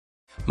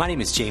My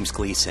name is James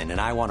Gleason, and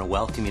I want to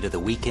welcome you to the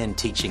weekend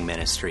teaching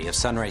ministry of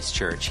Sunrise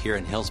Church here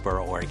in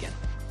Hillsboro, Oregon.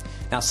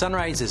 Now,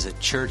 Sunrise is a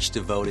church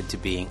devoted to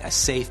being a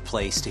safe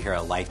place to hear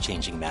a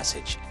life-changing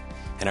message.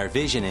 And our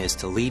vision is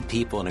to lead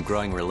people in a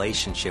growing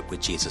relationship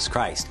with Jesus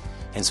Christ.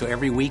 And so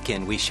every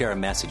weekend we share a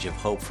message of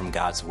hope from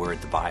God's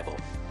Word, the Bible.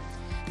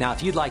 Now,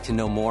 if you'd like to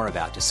know more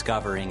about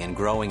discovering and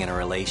growing in a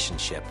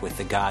relationship with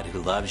the God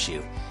who loves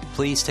you,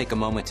 please take a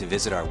moment to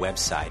visit our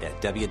website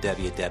at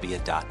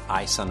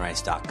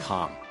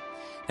www.isunrise.com.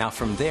 Now,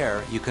 from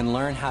there, you can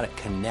learn how to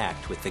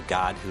connect with the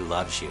God who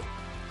loves you.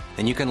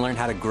 Then you can learn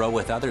how to grow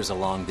with others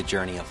along the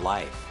journey of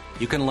life.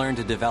 You can learn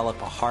to develop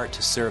a heart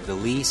to serve the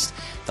least,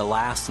 the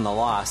last, and the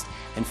lost.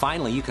 And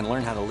finally, you can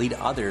learn how to lead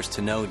others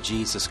to know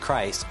Jesus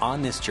Christ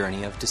on this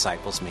journey of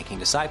disciples making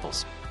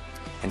disciples.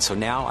 And so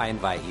now I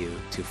invite you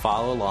to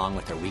follow along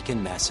with our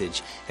weekend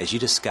message as you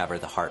discover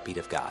the heartbeat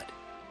of God.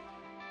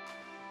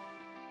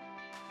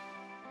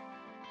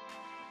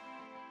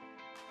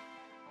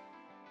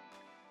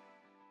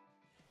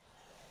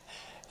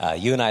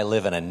 You and I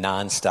live in a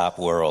nonstop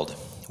world.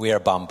 We are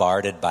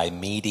bombarded by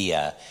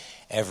media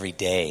every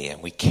day,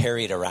 and we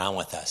carry it around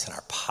with us in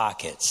our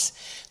pockets.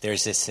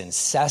 There's this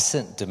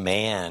incessant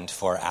demand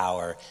for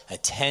our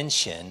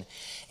attention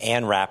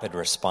and rapid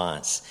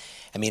response.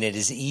 I mean, it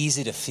is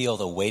easy to feel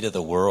the weight of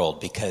the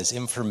world because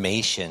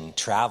information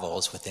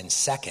travels within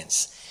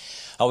seconds.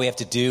 All we have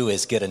to do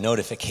is get a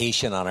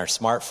notification on our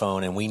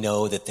smartphone and we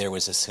know that there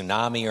was a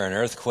tsunami or an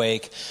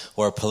earthquake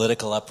or a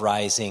political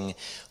uprising,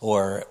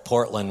 or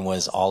Portland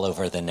was all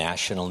over the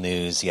national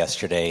news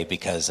yesterday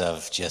because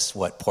of just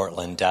what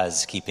Portland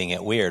does, keeping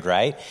it weird,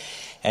 right?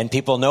 And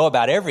people know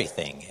about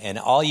everything. And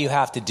all you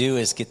have to do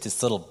is get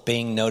this little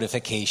bing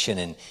notification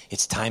and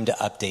it's time to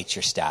update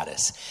your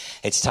status.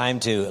 It's time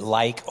to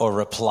like or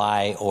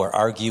reply or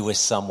argue with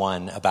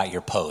someone about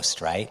your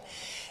post, right?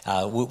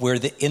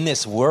 We're in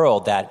this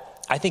world that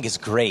I think is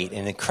great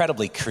and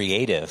incredibly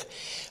creative,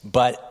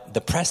 but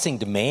the pressing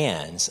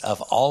demands of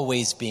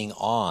always being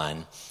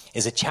on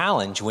is a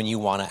challenge when you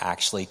want to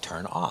actually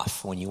turn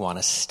off, when you want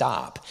to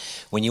stop,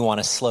 when you want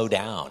to slow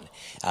down.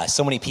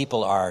 So many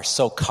people are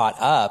so caught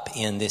up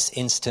in this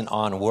instant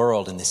on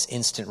world and this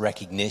instant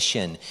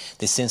recognition,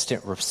 this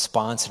instant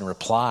response and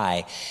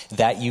reply,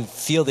 that you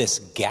feel this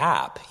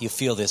gap, you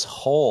feel this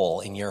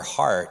hole in your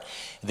heart,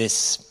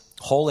 this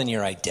hole in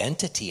your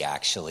identity,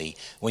 actually,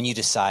 when you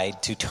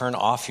decide to turn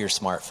off your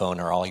smartphone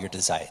or all your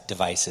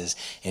devices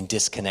and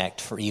disconnect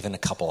for even a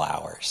couple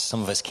hours.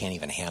 Some of us can't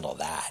even handle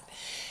that.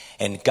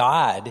 And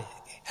God,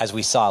 as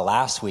we saw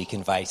last week,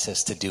 invites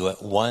us to do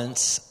it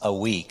once a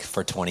week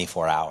for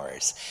 24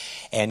 hours.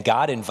 And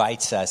God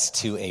invites us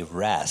to a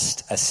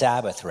rest, a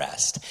Sabbath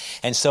rest.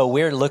 And so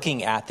we're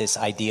looking at this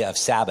idea of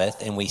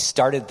Sabbath, and we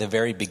started at the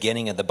very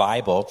beginning of the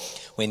Bible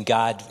when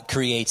God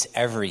creates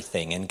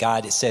everything. And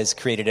God, it says,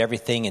 created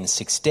everything in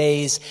 6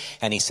 days,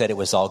 and he said it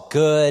was all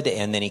good,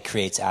 and then he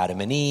creates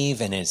Adam and Eve,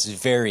 and it's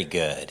very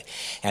good.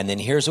 And then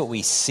here's what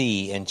we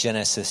see in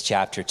Genesis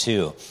chapter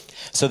 2.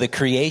 So the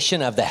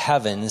creation of the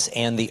heavens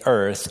and the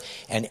earth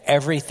and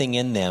everything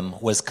in them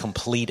was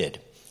completed.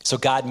 So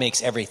God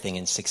makes everything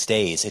in 6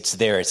 days. It's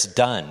there. It's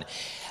done.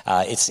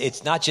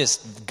 It's not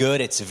just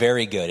good. It's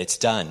very good. It's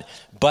done.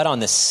 But on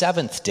the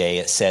seventh day,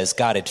 it says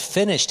God had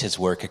finished his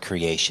work of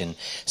creation,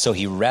 so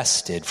he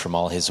rested from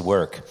all his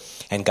work.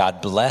 And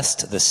God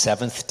blessed the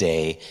seventh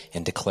day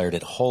and declared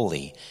it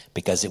holy,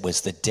 because it was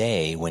the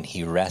day when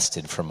he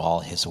rested from all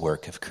his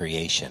work of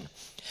creation.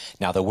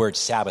 Now, the word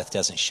Sabbath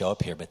doesn't show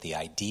up here, but the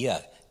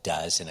idea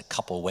does in a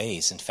couple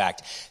ways. In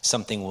fact,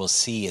 something we'll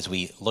see as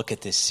we look at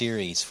this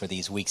series for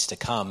these weeks to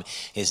come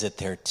is that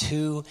there are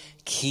two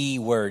key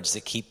words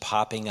that keep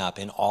popping up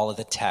in all of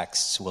the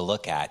texts we'll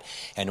look at.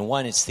 And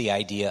one, it's the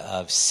idea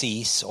of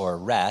cease or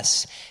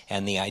rest,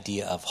 and the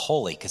idea of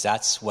holy, because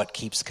that's what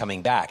keeps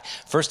coming back.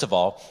 First of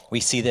all,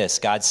 we see this.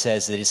 God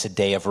says that it's a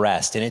day of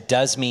rest, and it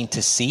does mean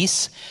to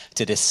cease,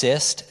 to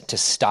desist, to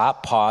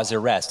stop, pause,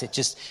 or rest. It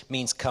just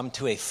means come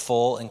to a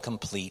full and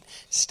complete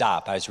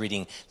stop. I was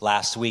reading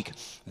last week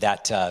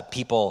that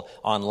people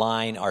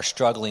online are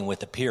struggling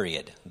with the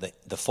period,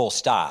 the full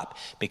stop,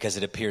 because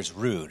it appears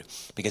rude.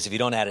 Because if you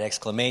don't add an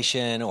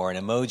exclamation or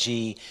an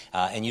emoji,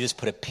 and you just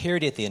put a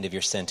period at the end of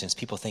your sentence,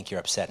 people think you're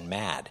upset and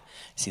mad.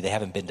 See, they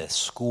haven't been to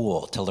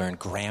school to learn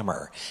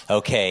grammar.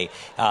 Okay,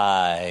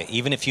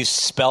 even if you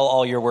spell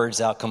all your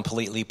words out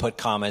completely, put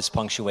commas,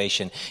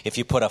 punctuation, if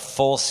you put a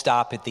full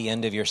stop at the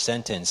end of your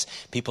sentence,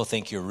 people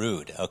think you're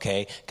rude,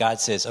 okay? God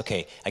says,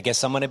 okay, I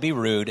guess I'm going to be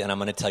rude, and I'm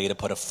going to tell you to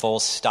put a full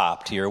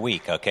stop to your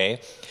week,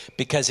 okay?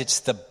 Because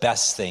it's the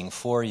best thing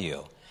for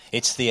you.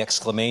 It's the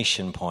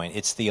exclamation point.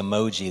 It's the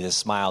emoji, the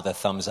smile, the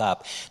thumbs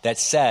up that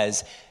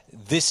says,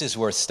 this is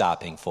worth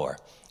stopping for.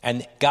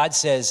 And God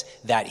says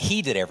that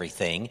he did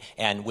everything,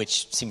 and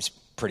which seems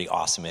pretty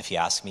awesome if you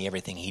ask me,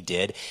 everything he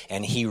did,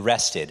 and he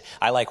rested.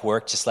 I like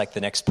work just like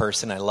the next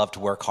person. I love to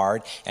work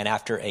hard, and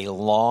after a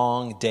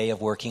long day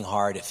of working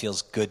hard, it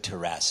feels good to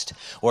rest.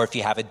 Or if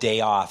you have a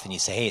day off and you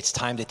say, hey, it's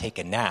time to take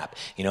a nap.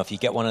 If you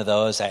get one of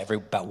those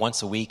about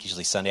once a week,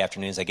 usually Sunday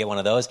afternoons, I get one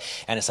of those,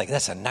 and it's like,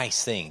 that's a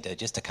nice thing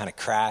just to kind of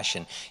crash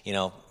and,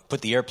 put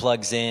the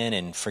earplugs in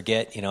and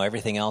forget,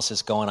 everything else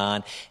is going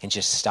on and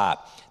just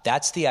stop.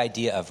 That's the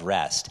idea of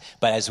rest.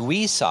 But as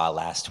we saw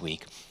last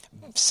week,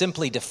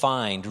 simply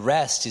defined,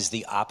 rest is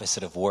the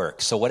opposite of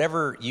work. So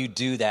whatever you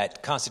do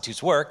that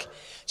constitutes work,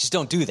 just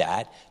don't do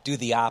that. Do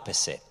the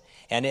opposite.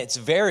 And it's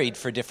varied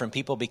for different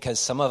people because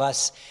some of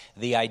us,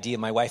 the idea,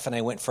 my wife and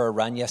I went for a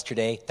run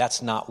yesterday,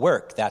 that's not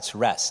work, that's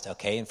rest,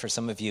 okay? And for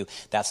some of you,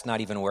 that's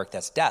not even work,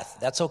 that's death.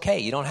 That's okay,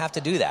 you don't have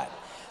to do that.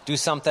 Do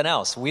something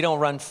else. We don't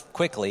run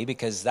quickly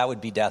because that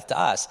would be death to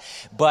us.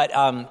 But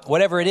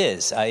whatever it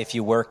is, if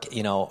you work,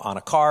 on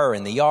a car or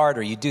in the yard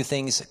or you do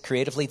things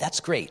creatively, that's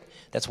great.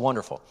 That's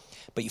wonderful.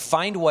 But you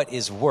find what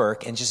is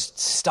work and just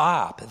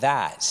stop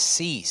that.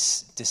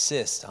 Cease,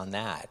 desist on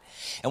that.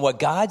 And what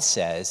God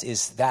says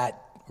is that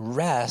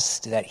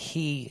rest that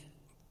he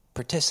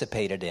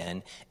participated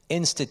in,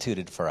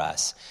 instituted for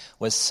us,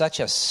 was such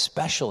a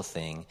special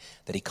thing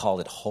that he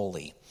called it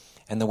holy.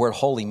 And the word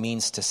holy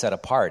means to set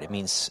apart. It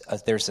means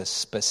there's a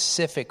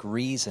specific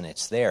reason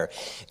it's there.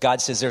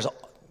 God says there's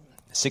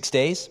 6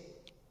 days,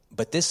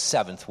 but this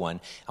seventh one,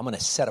 I'm going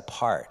to set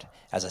apart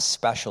as a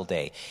special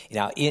day.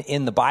 Now,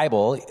 in the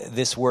Bible,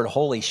 this word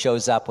holy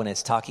shows up when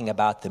it's talking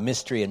about the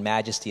mystery and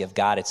majesty of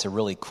God. It's a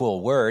really cool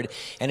word,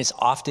 and it's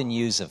often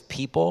used of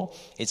people.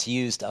 It's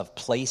used of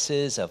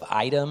places, of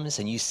items,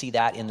 and you see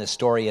that in the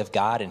story of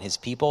God and his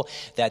people,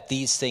 that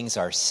these things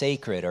are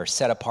sacred or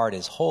set apart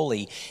as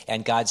holy,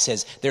 and God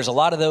says, there's a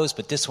lot of those,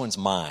 but this one's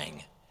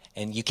mine.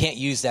 And you can't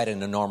use that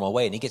in a normal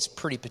way, and he gets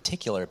pretty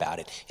particular about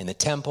it. In the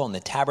temple, in the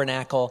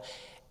tabernacle,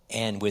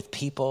 and with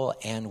people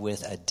and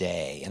with a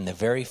day. And the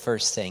very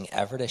first thing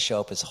ever to show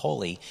up as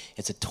holy,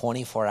 it's a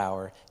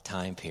 24-hour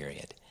time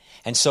period.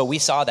 And so we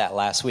saw that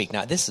last week.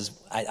 Now,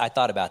 I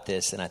thought about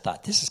this, and I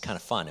thought, this is kind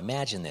of fun.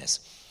 Imagine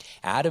this.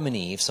 Adam and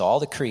Eve, so all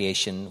the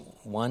creation,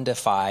 1 to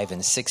 5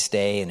 and 6th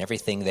day and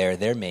everything there,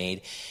 they're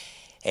made.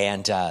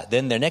 And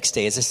then their next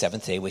day is the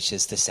 7th day, which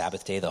is the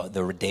Sabbath day,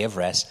 the day of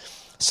rest.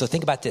 So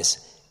think about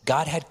this.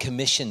 God had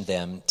commissioned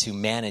them to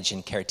manage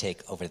and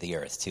caretake over the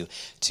earth,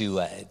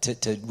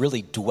 to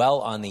really dwell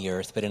on the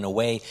earth, but in a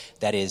way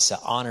that is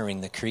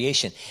honoring the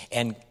creation.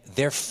 And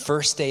their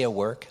first day of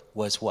work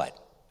was what?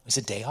 It was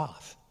a day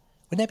off.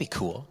 Wouldn't that be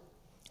cool?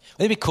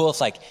 Wouldn't it be cool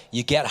if,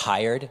 you get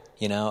hired,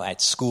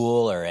 at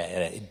school or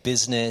at a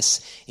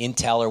business,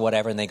 Intel or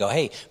whatever, and they go,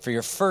 hey, for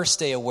your first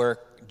day of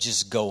work,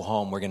 just go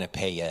home. We're going to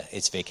pay you.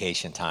 It's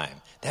vacation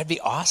time. That'd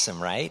be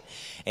awesome, right?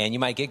 And you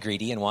might get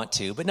greedy and want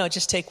to, but no,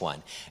 just take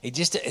one.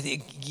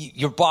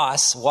 Your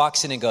boss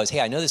walks in and goes, hey,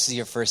 I know this is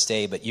your first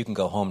day, but you can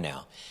go home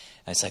now.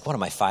 And it's like, what,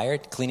 am I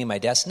fired? Cleaning my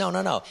desk?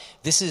 No.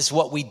 This is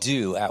what we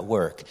do at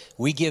work.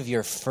 We give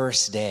your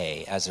first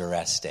day as a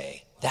rest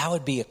day. That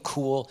would be a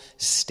cool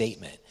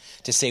statement.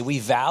 To say we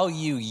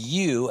value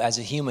you as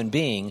a human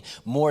being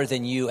more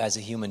than you as a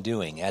human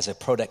doing, as a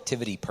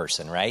productivity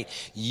person, right?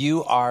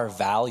 You are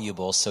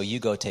valuable, so you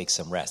go take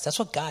some rest. That's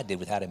what God did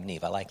with Adam and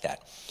Eve. I like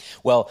that.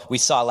 Well, we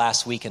saw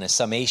last week in a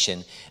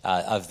summation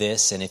of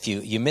this, and if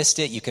you missed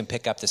it, you can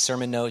pick up the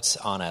sermon notes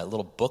on a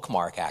little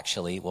bookmark,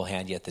 actually. We'll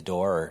hand you at the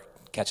door or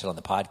catch it on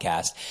the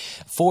podcast.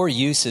 4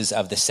 uses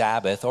of the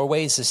Sabbath, or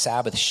ways the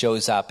Sabbath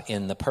shows up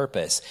in the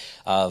purpose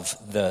of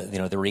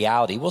the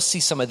reality. We'll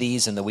see some of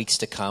these in the weeks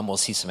to come. We'll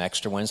see some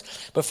extra ones.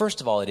 But first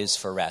of all, it is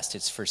for rest.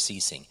 It's for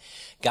ceasing.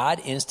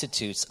 God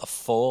institutes a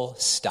full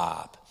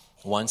stop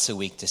once a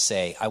week to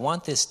say, I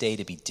want this day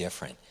to be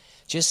different.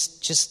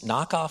 Just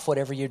knock off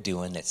whatever you're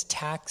doing that's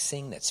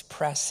taxing, that's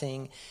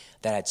pressing,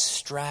 that adds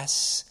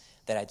stress,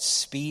 that adds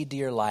speed to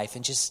your life,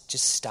 and just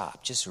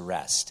stop, just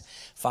rest.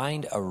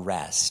 Find a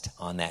rest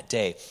on that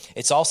day.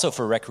 It's also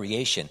for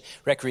recreation.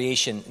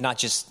 Recreation, not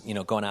just,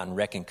 going out and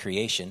wrecking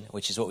creation,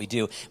 which is what we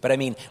do, but I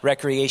mean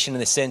recreation in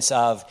the sense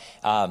of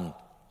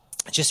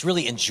just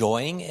really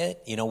enjoying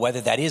it,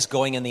 whether that is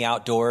going in the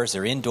outdoors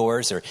or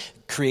indoors or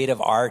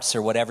creative arts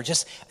or whatever,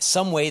 just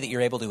some way that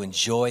you're able to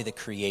enjoy the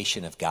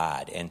creation of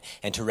God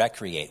and to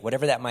recreate,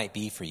 whatever that might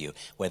be for you,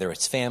 whether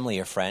it's family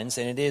or friends,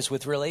 and it is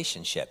with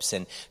relationships.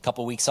 And a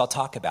couple weeks I'll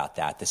talk about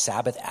that, the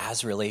Sabbath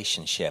as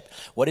relationship.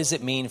 What does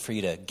it mean for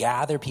you to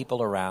gather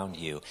people around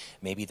you,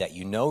 maybe that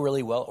you know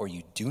really well or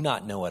you do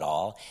not know at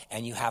all,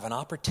 and you have an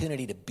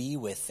opportunity to be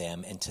with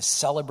them and to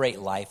celebrate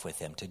life with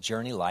them, to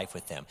journey life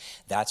with them?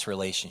 That's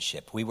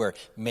relationship. We were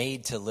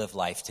made to live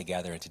life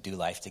together and to do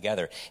life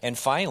together. And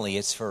finally,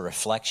 it's for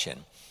reflection.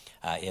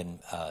 In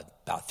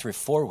about 3 or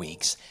 4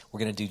 weeks, we're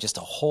going to do just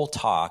a whole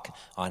talk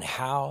on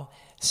how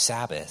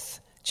Sabbath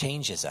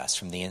changes us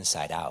from the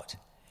inside out.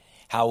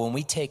 How when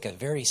we take a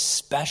very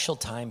special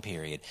time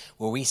period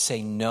where we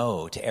say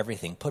no to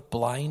everything, put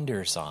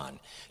blinders on,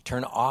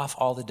 turn off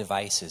all the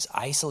devices,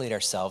 isolate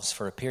ourselves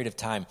for a period of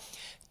time,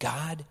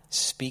 God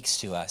speaks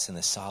to us in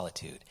the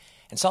solitude.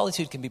 And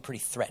solitude can be pretty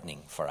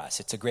threatening for us.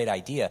 It's a great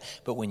idea,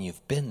 but when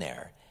you've been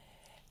there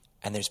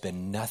and there's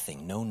been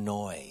nothing, no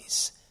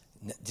noise,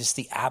 just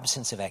the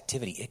absence of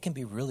activity, it can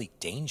be really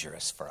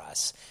dangerous for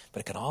us, but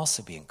it can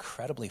also be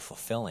incredibly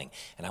fulfilling.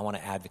 And I want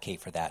to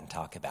advocate for that and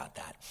talk about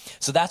that.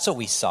 So that's what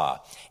we saw.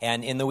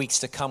 And in the weeks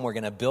to come, we're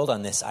going to build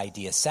on this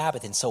idea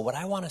Sabbath. And so what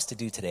I want us to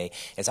do today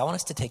is I want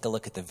us to take a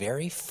look at the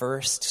very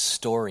first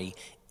story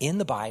in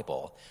the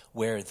Bible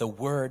where the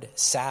word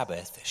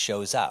Sabbath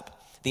shows up.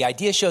 The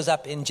idea shows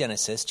up in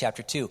Genesis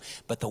chapter 2,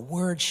 but the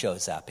word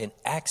shows up in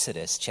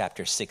Exodus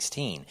chapter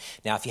 16.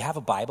 Now, if you have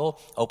a Bible,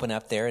 open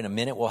up there. In a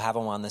minute, we'll have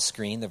them on the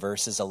screen, the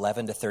verses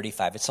 11 to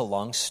 35. It's a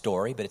long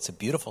story, but it's a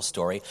beautiful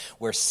story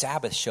where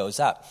Sabbath shows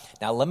up.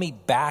 Now, let me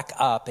back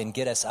up and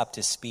get us up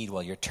to speed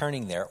while you're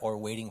turning there or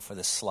waiting for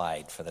the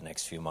slide for the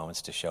next few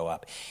moments to show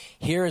up.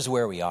 Here's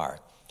where we are.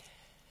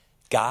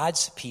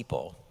 God's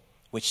people,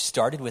 which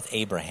started with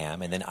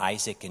Abraham and then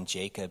Isaac and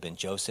Jacob and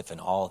Joseph and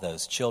all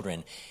those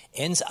children,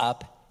 ends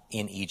up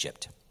in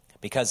Egypt.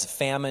 Because of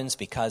famines,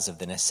 because of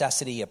the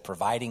necessity of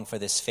providing for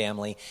this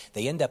family,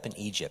 they end up in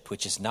Egypt,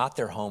 which is not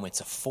their home. It's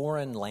a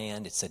foreign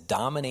land. It's a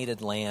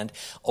dominated land.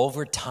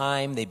 Over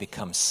time, they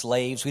become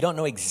slaves. We don't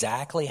know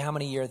exactly how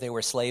many years they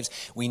were slaves.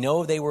 We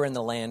know they were in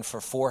the land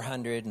for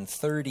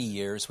 430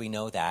 years. We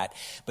know that.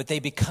 But they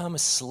become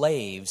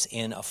slaves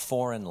in a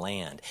foreign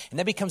land. And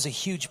that becomes a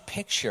huge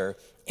picture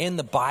in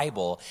the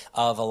Bible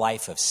of a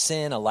life of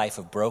sin, a life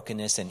of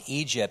brokenness, and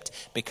Egypt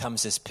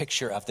becomes this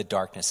picture of the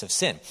darkness of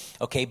sin.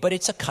 Okay, but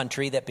it's a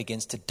country that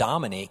begins to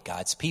dominate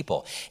God's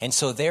people. And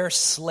so they're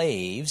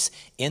slaves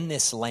in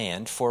this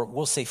land for,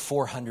 we'll say,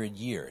 400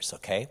 years,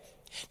 okay?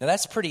 Now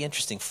that's pretty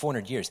interesting,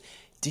 400 years.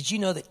 Did you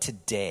know that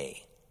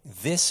today,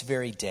 this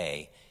very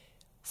day,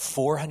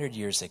 400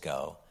 years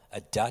ago,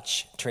 a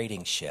Dutch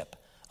trading ship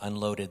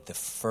unloaded the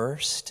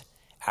first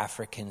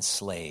African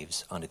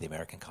slaves onto the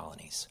American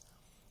colonies?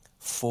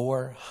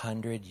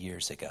 400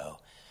 years ago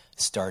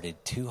started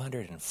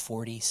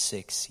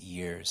 246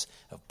 years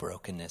of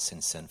brokenness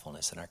and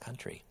sinfulness in our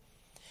country.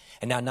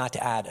 And now not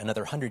to add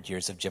another 100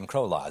 years of Jim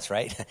Crow laws,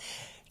 right?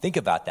 Think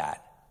about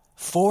that.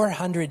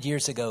 400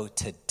 years ago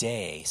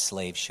today,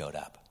 slaves showed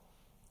up.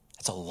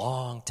 That's a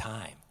long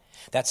time.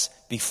 That's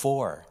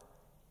before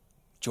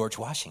George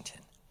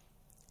Washington.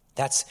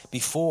 That's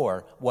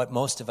before what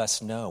most of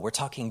us know. We're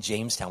talking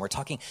Jamestown. We're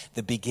talking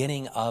the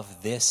beginning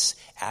of this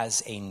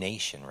as a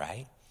nation,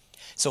 right?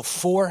 So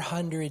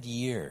 400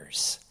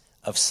 years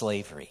of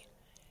slavery.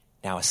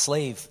 Now, a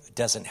slave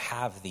doesn't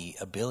have the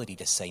ability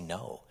to say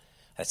no.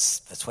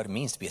 That's what it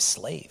means to be a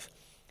slave.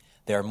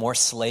 There are more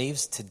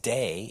slaves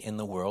today in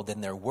the world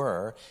than there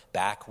were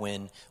back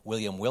when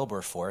William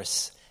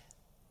Wilberforce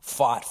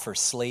fought for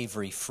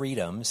slavery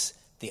freedoms,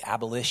 the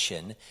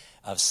abolition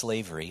of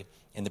slavery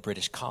in the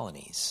British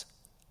colonies.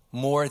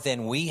 More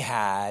than we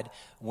had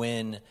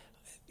when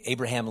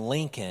Abraham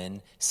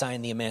Lincoln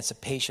signed the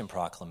Emancipation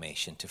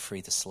Proclamation to free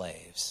the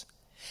slaves.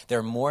 There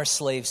are more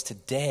slaves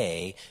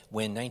today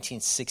when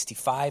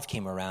 1965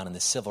 came around and the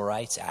Civil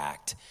Rights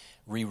Act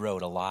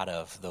rewrote a lot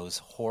of those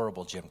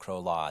horrible Jim Crow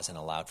laws and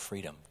allowed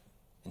freedom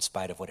in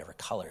spite of whatever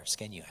color of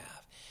skin you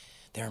have.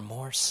 There are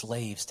more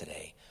slaves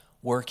today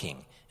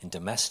working in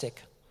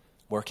domestic,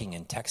 working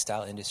in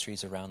textile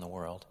industries around the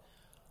world,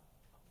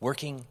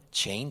 working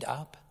chained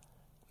up,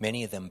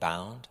 many of them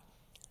bound.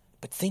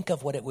 But think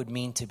of what it would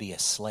mean to be a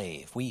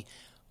slave. We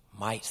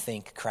might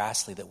think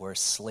crassly that we're a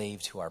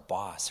slave to our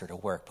boss or to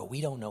work, but we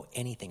don't know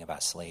anything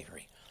about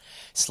slavery.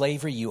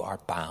 Slavery, you are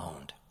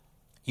bound.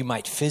 You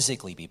might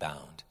physically be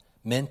bound,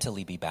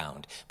 mentally be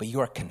bound, but you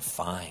are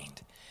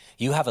confined.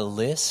 You have a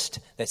list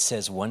that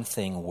says one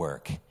thing,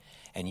 work,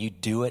 and you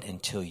do it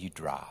until you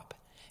drop.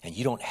 And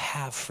you don't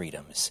have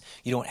freedoms.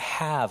 You don't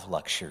have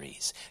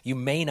luxuries. You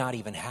may not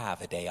even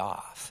have a day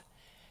off.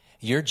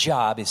 Your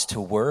job is to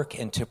work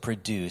and to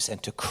produce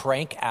and to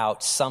crank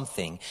out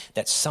something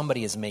that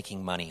somebody is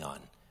making money on.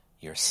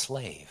 You're a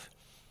slave.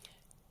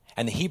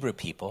 And the Hebrew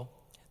people,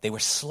 they were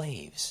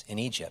slaves in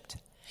Egypt.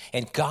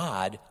 And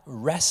God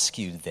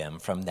rescued them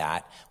from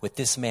that with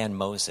this man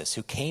Moses,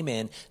 who came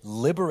in,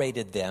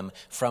 liberated them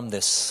from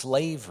the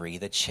slavery,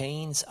 the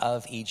chains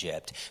of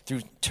Egypt,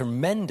 through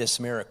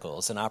tremendous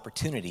miracles and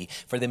opportunity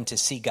for them to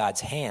see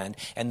God's hand.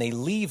 And they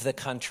leave the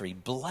country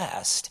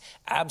blessed,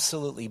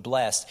 absolutely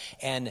blessed.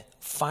 And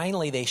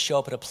finally they show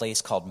up at a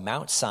place called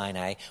Mount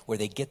Sinai, where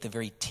they get the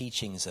very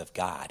teachings of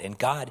God. And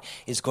God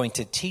is going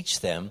to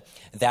teach them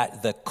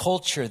that the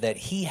culture that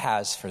he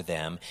has for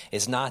them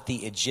is not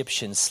the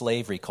Egyptian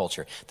slavery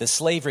culture. The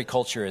slavery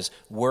culture is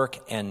work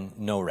and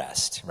no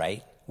rest,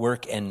 right?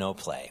 Work and no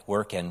play,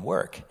 work and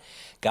work.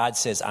 God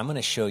says, I'm going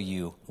to show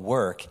you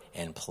work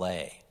and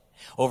play.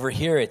 Over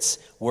here, it's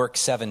work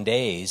 7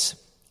 days,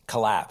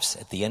 collapse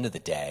at the end of the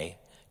day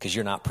because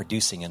you're not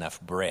producing enough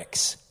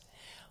bricks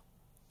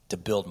to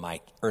build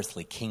my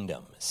earthly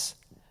kingdoms.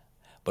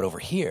 But over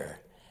here,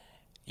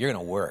 you're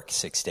going to work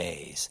 6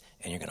 days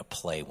and you're going to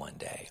play one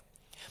day.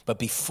 But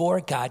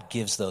before God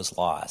gives those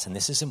laws, and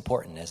this is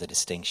important as a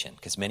distinction,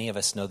 because many of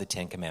us know the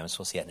 10 Commandments,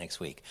 we'll see that next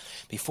week.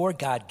 Before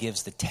God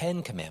gives the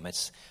 10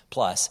 Commandments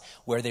plus,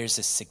 where there's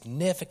a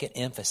significant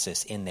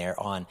emphasis in there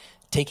on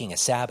taking a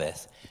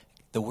Sabbath,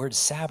 the word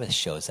Sabbath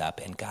shows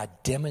up, and God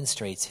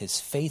demonstrates his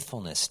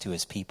faithfulness to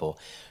his people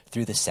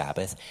through the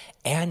Sabbath,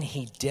 and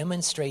he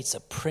demonstrates a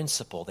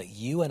principle that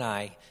you and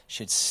I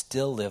should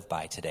still live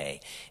by today.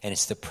 And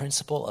it's the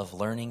principle of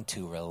learning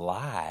to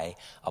rely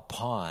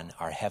upon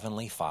our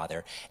Heavenly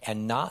Father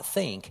and not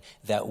think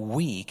that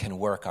we can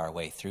work our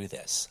way through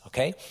this.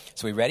 Okay?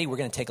 So we ready? We're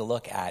going to take a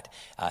look at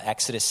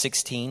Exodus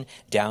 16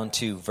 down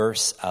to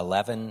verse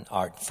 11,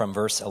 or from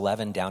verse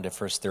 11 down to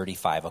verse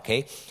 35.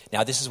 Okay?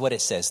 Now this is what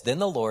it says. Then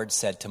the Lord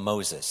said to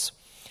Moses,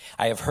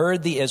 I have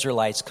heard the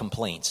Israelites'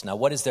 complaints. Now,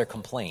 what is their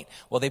complaint?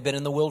 Well, they've been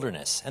in the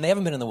wilderness, and they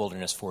haven't been in the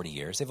wilderness 40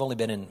 years. They've only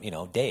been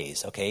in,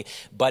 days, okay?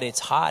 But it's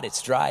hot,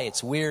 it's dry,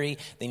 it's weary.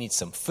 They need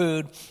some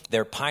food.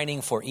 They're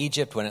pining for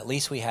Egypt when at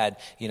least we had,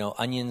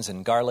 onions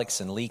and garlics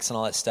and leeks and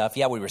all that stuff.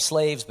 Yeah, we were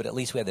slaves, but at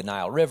least we had the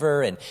Nile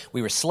River, and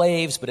we were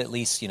slaves, but at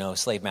least,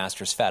 slave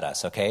masters fed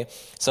us, okay?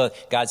 So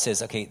God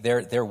says, okay,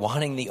 they're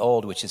wanting the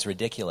old, which is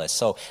ridiculous.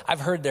 So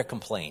I've heard their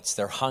complaints.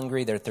 They're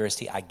hungry, they're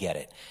thirsty. I get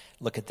it.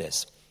 Look at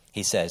this.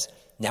 He says,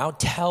 now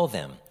tell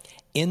them,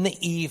 in the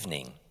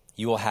evening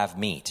you will have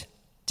meat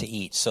to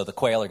eat. So the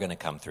quail are going to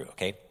come through,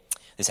 okay?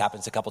 This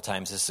happens a couple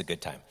times. This is a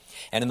good time.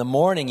 And in the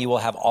morning you will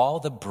have all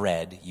the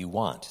bread you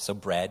want. So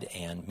bread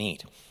and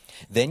meat.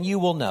 Then you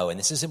will know, and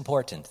this is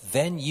important,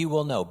 then you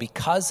will know,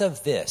 because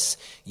of this,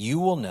 you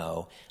will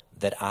know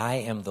that I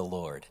am the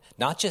Lord.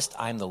 Not just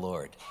I'm the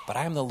Lord, but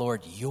I am the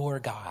Lord your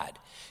God.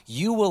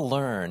 You will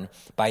learn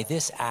by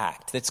this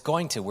act that's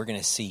we're going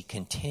to see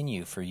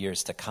continue for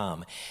years to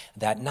come,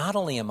 that not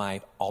only am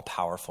I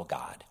all-powerful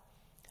God,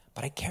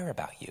 but I care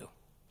about you.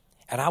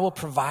 And I will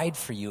provide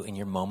for you in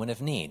your moment of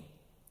need.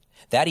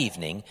 That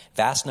evening,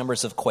 vast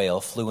numbers of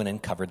quail flew in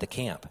and covered the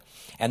camp.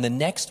 And the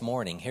next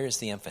morning, here's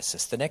the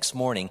emphasis, the next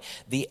morning,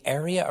 the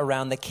area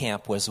around the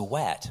camp was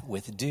wet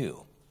with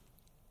dew.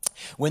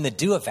 When the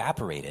dew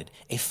evaporated,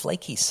 a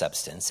flaky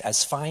substance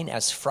as fine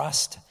as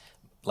frost,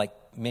 like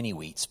mini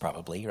wheats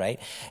probably, right?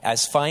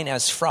 As fine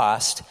as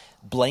frost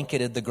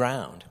blanketed the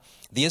ground.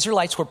 The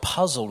Israelites were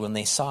puzzled when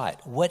they saw it.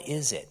 What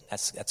is it?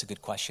 That's a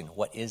good question.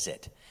 What is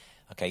it?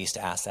 Okay, I used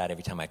to ask that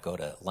every time I go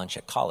to lunch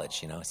at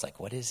college. It's like,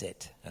 what is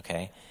it?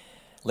 Okay.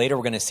 Later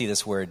we're going to see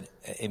this word.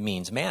 It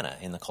means manna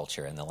in the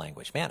culture and the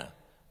language. Manna.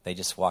 They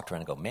just walked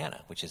around and go,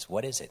 manna, which is,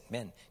 what is it?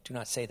 Men, do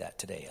not say that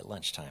today at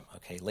lunchtime,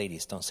 okay?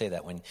 Ladies, don't say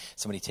that when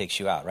somebody takes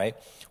you out, right?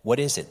 What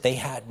is it? They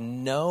had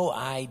no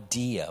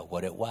idea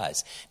what it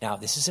was. Now,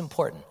 this is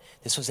important.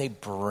 This was a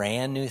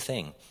brand new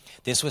thing.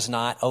 This was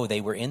not,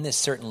 they were in this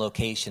certain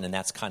location and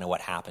that's kind of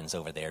what happens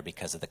over there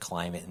because of the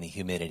climate and the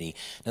humidity.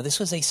 No, this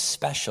was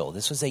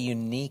a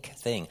unique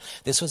thing.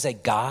 This was a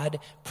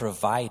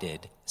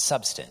God-provided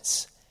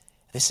substance.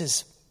 This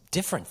is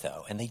different,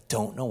 though, and they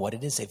don't know what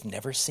it is. They've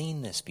never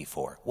seen this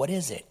before. What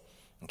is it?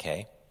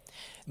 Okay.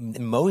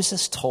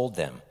 Moses told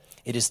them,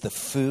 it is the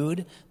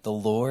food the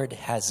Lord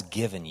has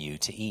given you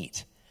to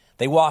eat.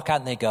 They walk out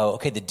and they go,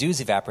 okay, the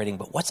dew's evaporating,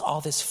 but what's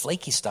all this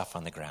flaky stuff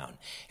on the ground?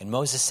 And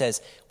Moses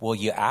says, well,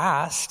 you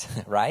asked,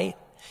 right?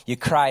 You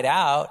cried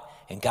out,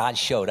 and God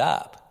showed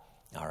up,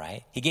 all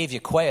right? He gave you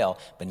quail,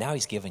 but now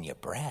he's giving you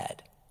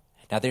bread.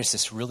 Now, there's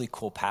this really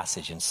cool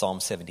passage in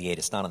Psalm 78.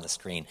 It's not on the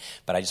screen,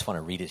 but I just want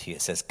to read it to you.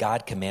 It says,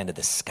 God commanded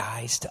the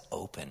skies to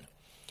open.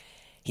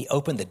 He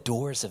opened the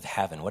doors of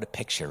heaven. What a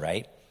picture,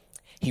 right?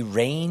 He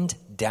rained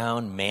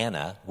down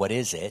manna. What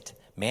is it?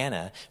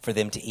 Manna for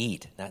them to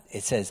eat. Now,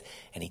 it says,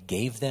 and he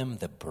gave them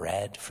the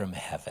bread from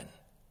heaven.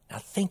 Now,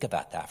 think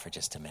about that for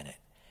just a minute.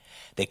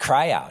 They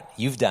cry out.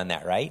 You've done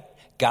that, right?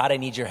 God, I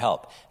need your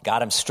help.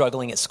 God, I'm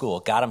struggling at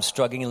school. God, I'm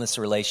struggling in this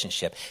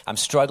relationship. I'm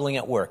struggling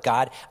at work.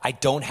 God, I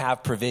don't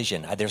have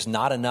provision. There's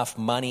not enough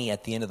money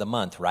at the end of the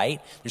month, right?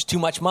 There's too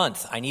much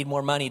month. I need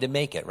more money to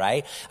make it,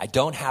 right? I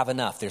don't have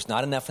enough. There's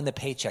not enough in the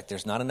paycheck.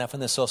 There's not enough in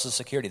the Social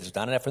Security. There's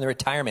not enough in the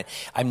retirement.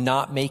 I'm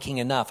not making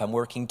enough. I'm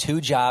working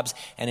 2 jobs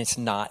and it's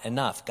not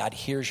enough. God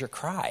hears your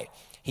cry.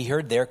 He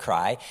heard their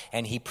cry,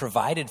 and he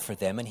provided for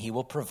them, and he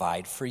will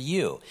provide for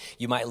you.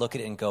 You might look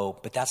at it and go,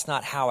 but that's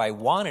not how I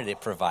wanted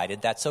it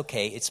provided. That's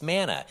okay. It's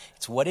manna.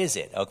 It's what is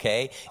it,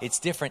 okay? It's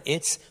different.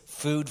 It's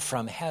food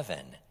from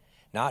heaven,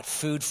 not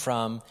food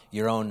from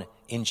your own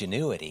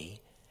ingenuity,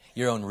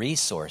 your own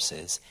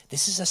resources.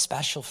 This is a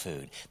special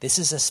food. This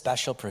is a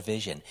special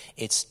provision.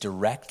 It's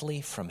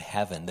directly from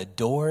heaven. The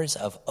doors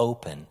of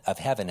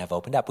heaven have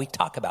opened up. We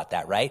talk about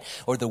that, right?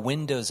 Or the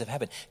windows of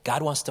heaven.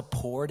 God wants to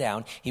pour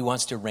down. He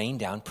wants to rain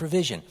down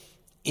provision.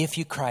 If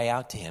you cry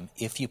out to him,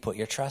 if you put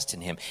your trust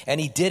in him.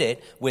 And he did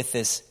it with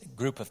this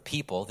group of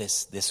people,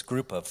 this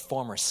group of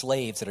former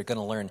slaves that are going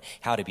to learn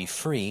how to be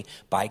free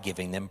by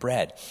giving them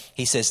bread.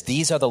 He says,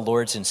 these are the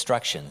Lord's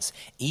instructions.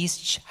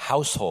 Each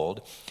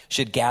household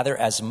should gather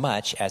as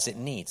much as it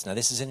needs. Now,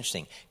 this is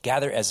interesting.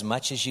 Gather as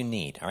much as you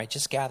need. All right,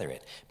 just gather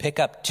it. Pick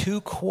up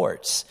 2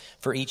 quarts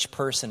for each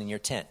person in your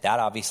tent. That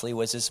obviously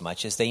was as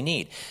much as they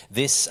need.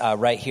 This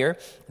right here,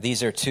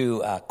 these are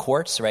 2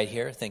 quarts right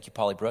here. Thank you,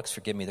 Polly Brooks,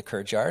 for giving me the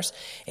curd jars.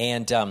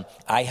 And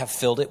I have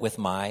filled it with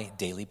my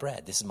daily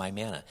bread. This is my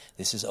manna.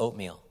 This is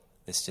oatmeal.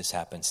 This just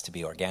happens to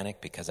be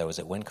organic because I was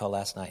at Winco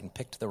last night and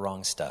picked the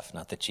wrong stuff,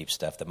 not the cheap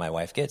stuff that my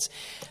wife gets.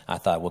 I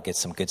thought we'll get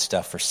some good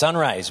stuff for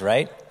sunrise,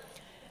 right?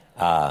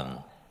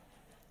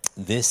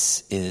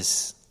 This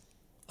is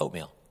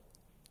oatmeal.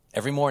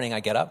 Every morning I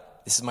get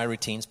up. This is my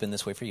routine. It's been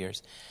this way for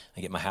years.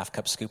 I get my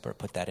half-cup scooper,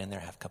 put that in there,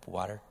 half cup of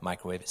water,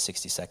 microwave it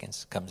 60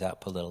 seconds, comes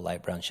out, put a little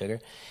light brown sugar,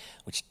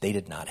 which they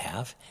did not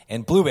have,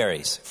 and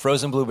blueberries,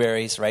 frozen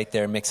blueberries right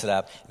there, mix it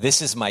up.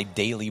 This is my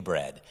daily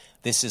bread.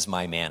 This is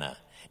my manna.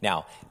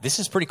 Now, this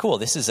is pretty cool.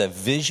 This is a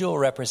visual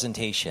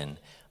representation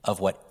of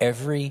what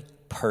every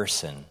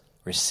person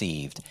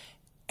received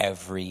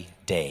every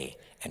day.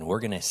 And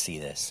we're going to see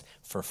this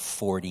for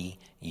 40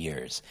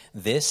 years.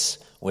 This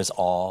was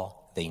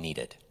all they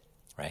needed,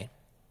 right?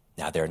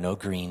 Now, there are no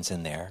greens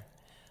in there.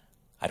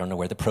 I don't know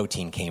where the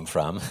protein came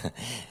from.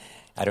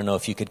 I don't know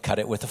if you could cut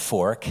it with a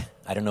fork.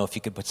 I don't know if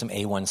you could put some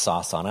A1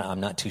 sauce on it.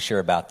 I'm not too sure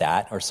about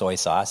that, or soy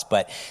sauce.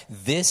 But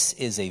this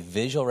is a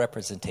visual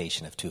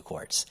representation of 2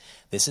 quarts.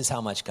 This is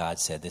how much God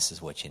said this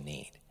is what you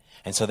need.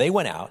 And so they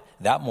went out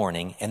that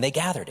morning and they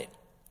gathered it.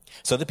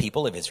 So the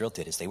people of Israel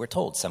did as they were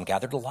told. Some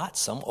gathered a lot,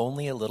 some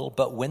only a little.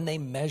 But when they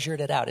measured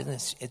it out,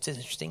 it's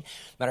interesting,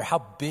 no matter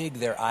how big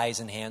their eyes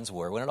and hands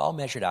were, when it all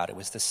measured out, it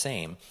was the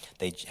same.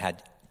 They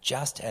had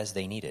just as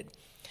they needed.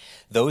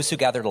 Those who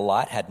gathered a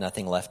lot had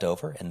nothing left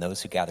over, and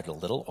those who gathered a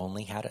little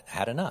only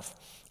had enough.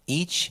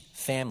 Each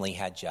family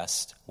had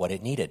just what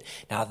it needed.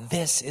 Now,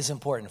 this is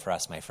important for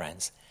us, my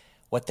friends,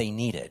 what they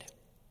needed.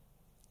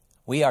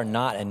 We are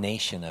not a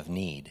nation of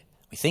need.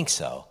 We think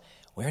so.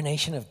 We're a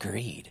nation of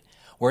greed.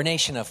 We're a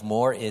nation of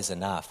more is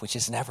enough, which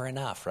is never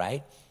enough,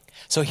 right?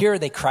 So here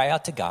they cry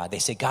out to God. They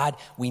say, God,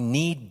 we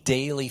need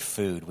daily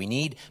food. We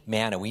need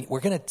manna. We're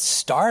going to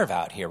starve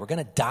out here. We're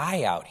going to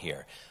die out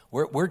here.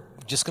 We're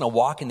just going to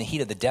walk in the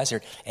heat of the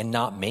desert and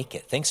not make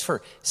it. Thanks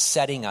for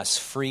setting us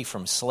free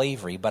from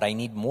slavery, but I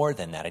need more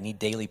than that. I need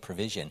daily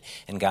provision.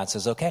 And God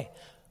says, okay,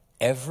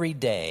 every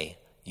day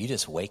you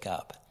just wake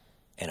up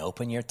and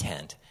open your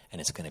tent,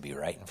 and it's going to be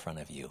right in front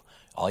of you.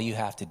 All you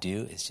have to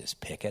do is just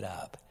pick it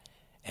up,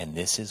 and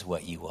this is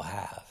what you will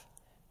have.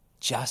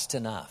 Just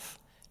enough.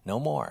 No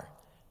more.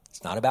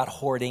 It's not about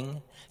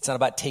hoarding. It's not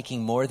about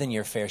taking more than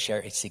your fair share.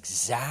 It's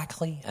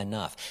exactly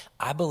enough.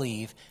 I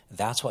believe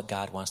that's what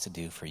God wants to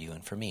do for you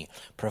and for me.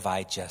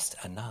 Provide just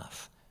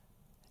enough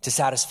to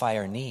satisfy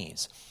our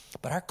needs.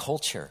 But our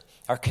culture,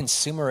 our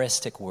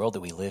consumeristic world that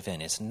we live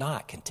in is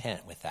not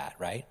content with that,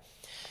 right?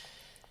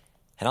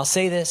 And I'll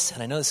say this,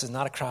 and I know this is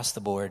not across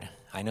the board.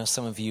 I know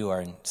some of you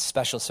are in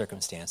special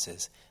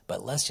circumstances,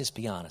 but let's just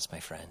be honest, my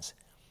friends.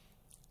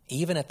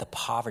 Even at the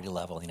poverty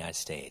level in the United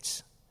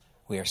States,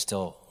 we are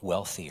still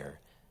wealthier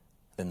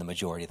than the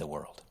majority of the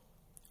world.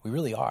 We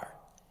really are.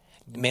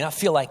 It may not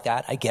feel like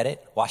that. I get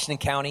it. Washington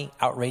County,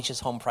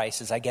 outrageous home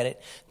prices. I get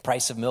it. The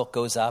price of milk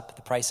goes up.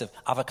 The price of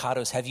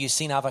avocados. Have you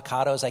seen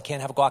avocados? I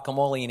can't have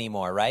guacamole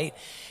anymore, right?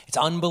 It's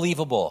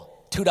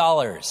unbelievable.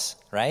 $2,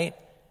 right?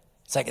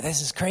 It's like,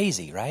 this is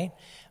crazy, right?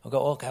 We'll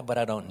go, oh, God, but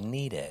I don't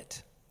need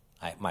it.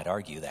 I might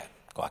argue that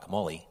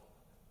guacamole,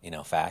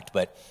 fact,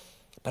 but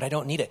I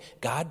don't need it.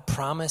 God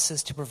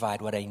promises to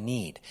provide what I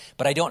need,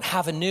 but I don't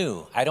have a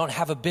new, I don't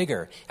have a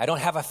bigger, I don't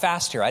have a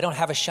faster, I don't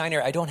have a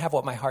shinier, I don't have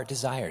what my heart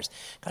desires.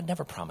 God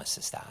never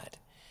promises that.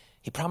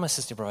 He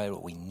promises to provide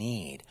what we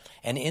need.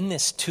 And in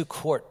this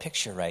 2-quart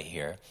picture right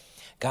here,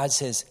 God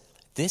says,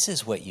 this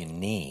is what you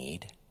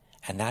need,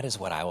 and that is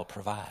what I will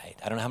provide.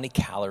 I don't know how many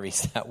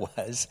calories that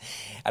was.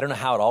 I don't know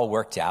how it all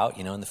worked out,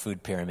 in the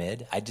food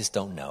pyramid. I just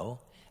don't know.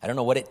 I don't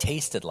know what it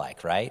tasted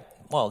like, right?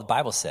 Well, the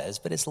Bible says,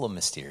 but it's a little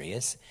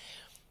mysterious.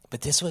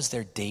 But this was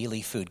their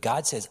daily food.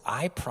 God says,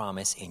 I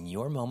promise in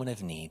your moment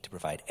of need to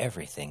provide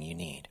everything you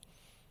need.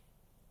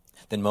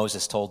 Then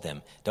Moses told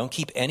them, don't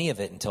keep any of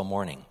it until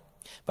morning.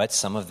 But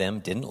some of them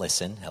didn't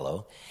listen,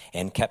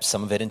 and kept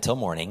some of it until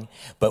morning.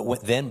 But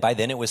by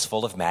then it was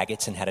full of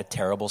maggots and had a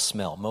terrible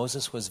smell.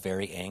 Moses was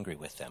very angry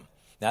with them.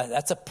 Now,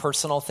 that's a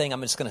personal thing.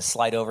 I'm just going to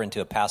slide over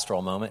into a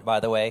pastoral moment, by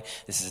the way.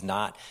 This is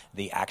not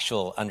the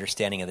actual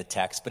understanding of the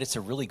text, but it's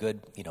a really good,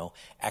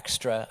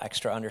 extra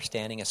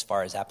understanding as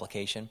far as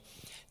application.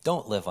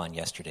 Don't live on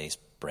yesterday's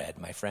bread,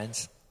 my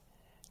friends.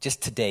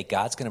 Just today,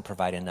 God's going to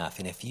provide enough.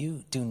 And if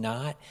you do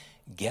not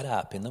get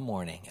up in the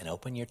morning and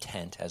open your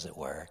tent, as it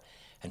were,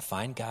 and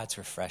find God's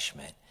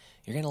refreshment,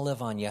 you're going to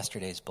live on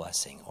yesterday's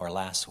blessing or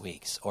last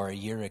week's or a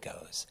year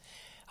ago's.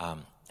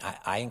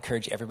 I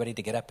encourage everybody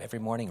to get up every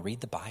morning,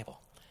 read the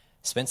Bible,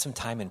 spend some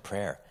time in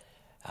prayer.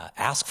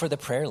 Ask for the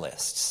prayer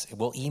lists.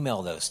 We'll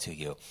email those to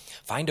you.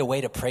 Find a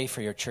way to pray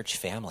for your church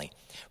family.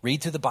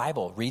 Read through the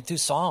Bible. Read through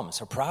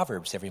Psalms or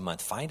Proverbs every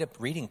month. Find a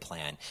reading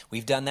plan.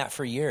 We've done that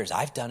for years.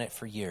 I've done it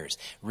for years.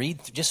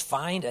 Just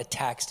find a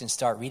text and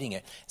start reading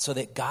it so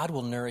that God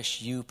will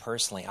nourish you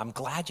personally. I'm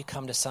glad you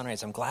come to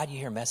Sunrise. I'm glad you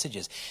hear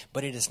messages,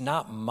 but it is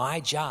not my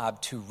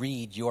job to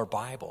read your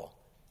Bible.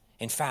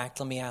 In fact,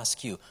 let me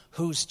ask you,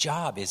 whose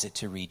job is it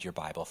to read your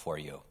Bible for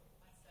you?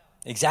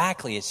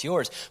 Exactly, it's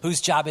yours.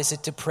 Whose job is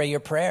it to pray your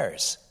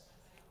prayers?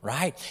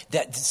 Right?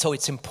 So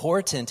it's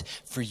important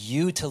for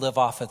you to live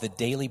off of the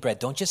daily bread.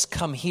 Don't just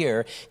come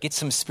here, get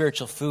some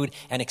spiritual food,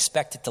 and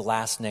expect it to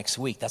last next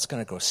week. That's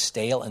going to grow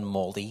stale and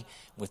moldy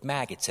with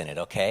maggots in it,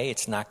 okay?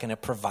 It's not going to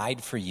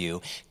provide for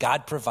you.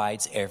 God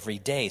provides every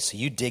day, so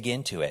you dig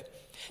into it.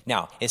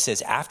 Now, it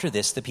says, after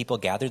this, the people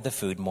gathered the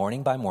food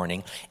morning by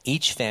morning,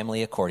 each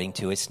family according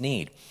to its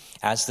need.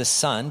 As the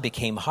sun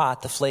became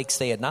hot, the flakes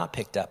they had not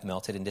picked up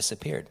melted and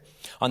disappeared.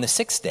 On the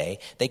sixth day,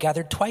 they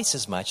gathered twice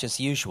as much as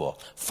usual,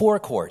 4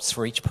 quarts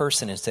for each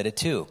person instead of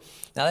 2.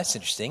 Now that's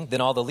interesting. Then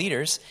all the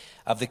leaders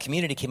of the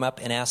community came up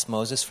and asked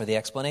Moses for the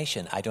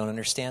explanation. I don't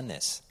understand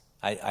this.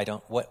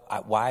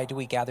 Why do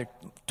we gather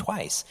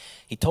twice?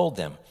 He told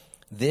them,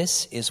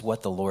 this is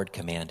what the Lord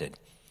commanded.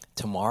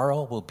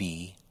 Tomorrow will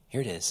be,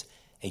 here it is,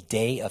 a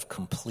day of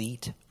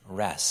complete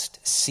rest,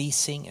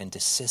 ceasing and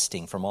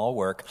desisting from all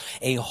work,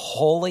 a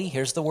holy,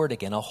 here's the word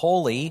again, a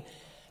holy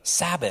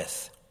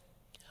Sabbath.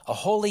 A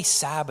holy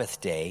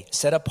Sabbath day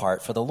set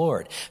apart for the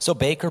Lord. So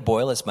bake or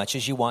boil as much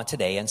as you want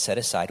today and set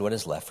aside what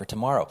is left for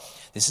tomorrow.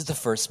 This is the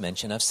first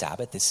mention of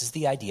Sabbath. This is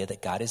the idea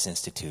that God has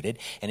instituted,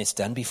 and it's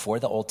done before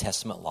the Old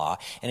Testament law.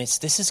 And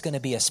this is going to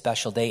be a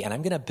special day, and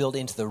I'm going to build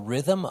into the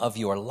rhythm of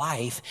your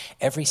life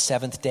every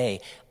seventh day.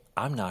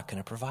 I'm not going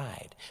to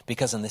provide,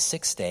 because on the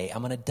sixth day,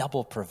 I'm going to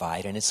double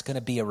provide, and it's going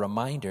to be a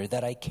reminder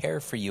that I care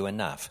for you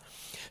enough.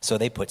 So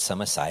they put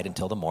some aside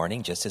until the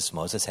morning, just as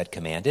Moses had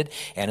commanded.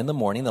 And in the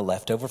morning, the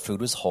leftover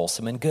food was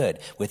wholesome and good,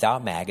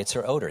 without maggots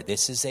or odor.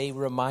 This is a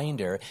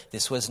reminder.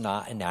 This was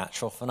not a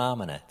natural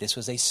phenomena. This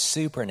was a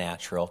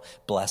supernatural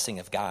blessing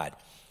of God.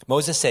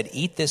 Moses said,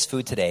 eat this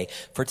food today,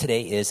 for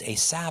today is a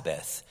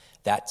Sabbath,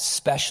 that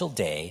special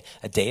day,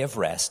 a day of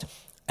rest,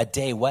 a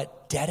day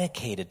what?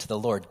 Dedicated to the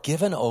Lord,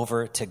 given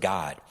over to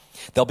God.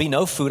 There'll be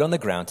no food on the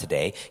ground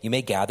today. You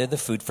may gather the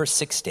food for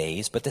 6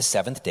 days, but the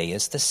seventh day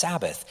is the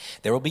Sabbath.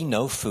 There will be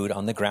no food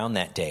on the ground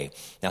that day.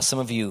 Now, some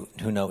of you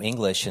who know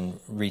English and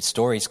read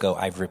stories go,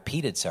 I've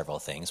repeated several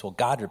things. Well,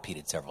 God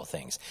repeated several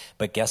things.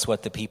 But guess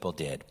what the people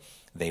did?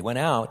 They went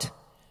out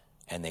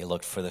and they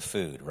looked for the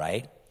food,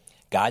 right?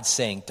 God's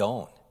saying,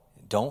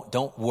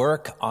 don't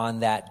work on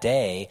that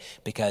day,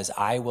 because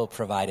I will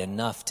provide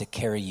enough to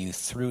carry you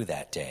through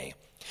that day.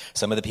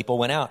 Some of the people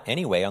went out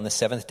anyway on the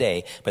seventh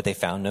day, but they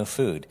found no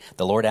food.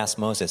 The Lord asked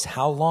Moses,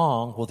 how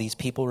long will these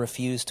people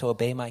refuse to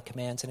obey my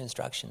commands and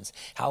instructions?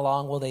 How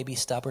long will they be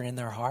stubborn in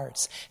their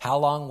hearts? How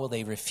long will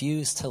they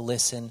refuse to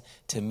listen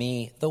to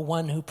me, the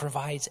one who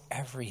provides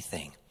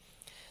everything?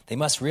 They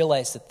must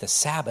realize that the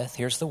Sabbath,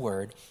 here's the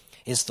word,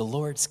 is the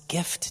Lord's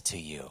gift to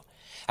you.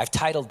 I've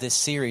titled this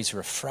series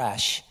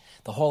Refresh,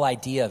 the whole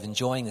idea of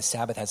enjoying the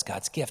Sabbath as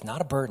God's gift, not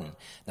a burden,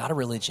 not a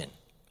religion,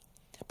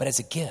 but as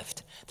a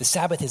gift. The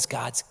Sabbath is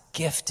God's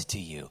gift to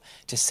you,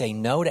 to say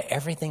no to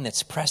everything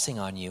that's pressing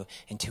on you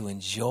and to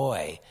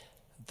enjoy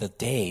the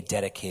day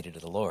dedicated to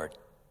the Lord.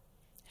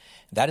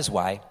 That is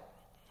why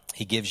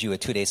he gives you a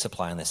 2-day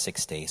supply on the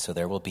 6th day, so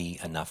there will be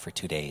enough for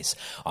 2 days.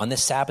 On the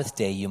Sabbath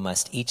day, you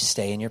must each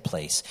stay in your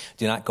place.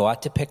 Do not go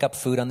out to pick up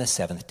food on the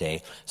 7th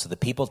day. So the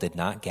people did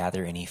not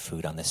gather any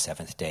food on the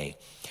 7th day.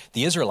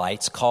 The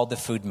Israelites called the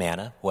food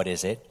manna. What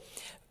is it?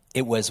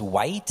 It was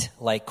white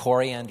like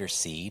coriander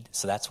seed,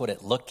 so that's what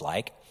it looked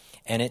like,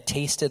 and it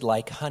tasted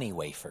like honey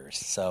wafers.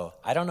 So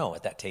I don't know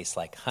what that tastes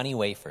like. Honey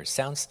wafers.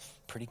 Sounds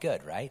pretty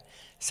good, right?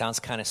 Sounds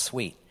kind of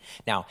sweet.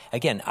 Now,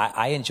 again,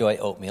 I enjoy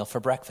oatmeal for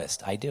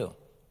breakfast. I do.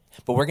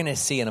 But we're going to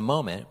see in a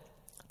moment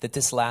that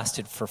this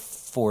lasted for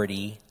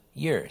 40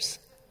 years.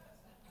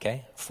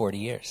 Okay? 40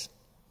 years.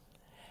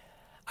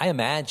 I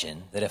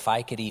imagine that if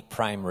I could eat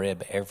prime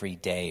rib every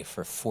day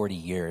for 40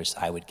 years,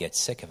 I would get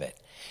sick of it.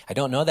 I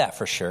don't know that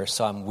for sure,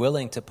 so I'm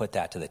willing to put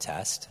that to the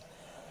test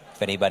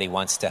if anybody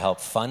wants to help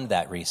fund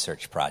that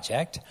research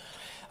project.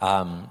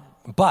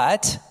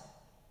 But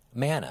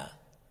manna,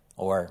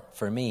 or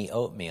for me,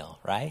 oatmeal,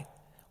 right?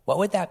 What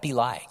would that be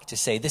like to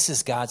say, this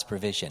is God's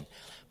provision,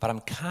 but I'm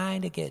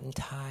kind of getting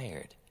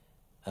tired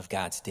of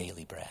God's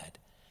daily bread.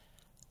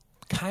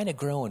 Kind of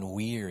growing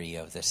weary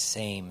of the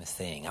same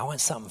thing. I want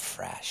something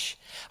fresh.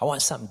 I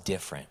want something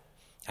different.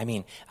 I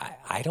mean,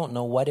 I don't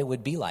know what it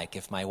would be like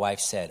if my wife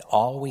said,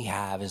 all we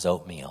have is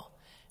oatmeal.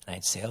 And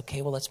I'd say,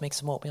 okay, well, let's make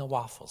some oatmeal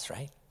waffles,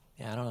 right?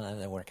 Yeah, I don't know how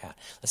that work out.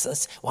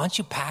 Why don't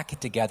you pack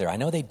it together? I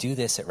know they do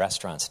this at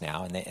restaurants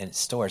now and at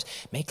stores.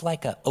 Make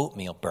like an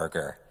oatmeal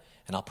burger,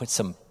 and I'll put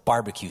some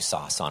barbecue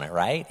sauce on it,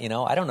 right? You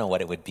know, I don't know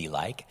what it would be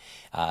like.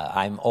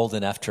 I'm old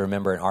enough to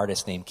remember an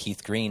artist named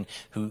Keith Green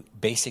who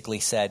basically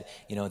said,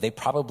 you know, they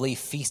probably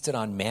feasted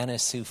on manna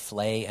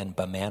souffle and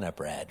banana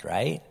bread,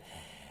 right?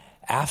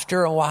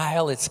 After a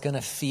while, it's going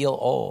to feel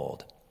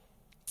old.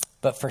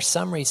 But for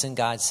some reason,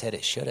 God said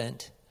it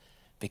shouldn't,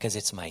 because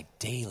it's my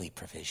daily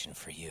provision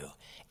for you.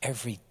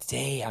 Every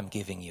day I'm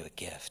giving you a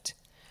gift.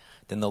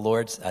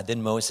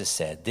 Then Moses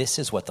said, "This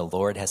is what the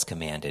Lord has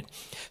commanded.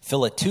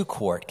 Fill a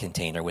 2-quart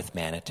container with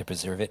manna to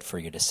preserve it for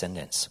your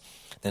descendants.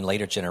 Then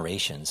later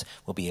generations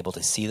will be able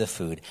to see the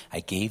food I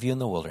gave you in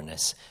the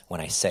wilderness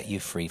when I set you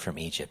free from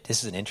Egypt."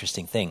 This is an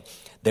interesting thing.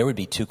 There would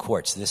be 2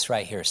 quarts. This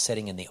right here is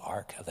sitting in the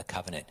Ark of the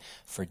Covenant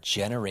for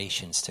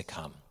generations to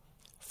come.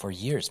 For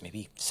years,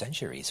 maybe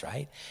centuries,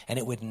 right? And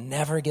it would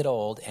never get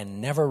old and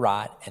never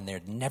rot, and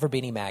there'd never be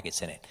any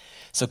maggots in it.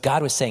 So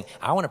God was saying,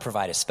 I want to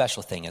provide a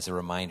special thing as a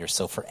reminder,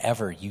 so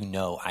forever you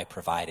know I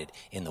provided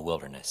in the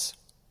wilderness.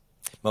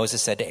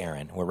 Moses said to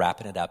Aaron, we're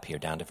wrapping it up here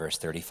down to verse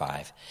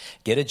 35,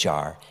 "Get a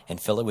jar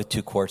and fill it with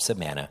 2 quarts of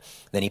manna."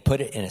 Then he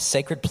put it in a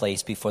sacred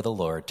place before the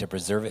Lord to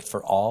preserve it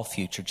for all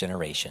future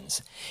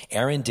generations.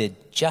 Aaron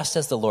did just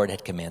as the Lord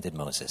had commanded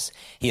Moses.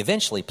 He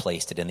eventually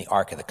placed it in the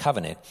Ark of the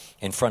Covenant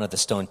in front of the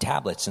stone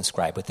tablets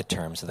inscribed with the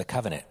terms of the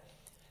covenant.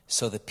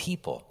 So the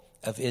people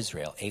of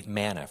Israel ate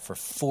manna for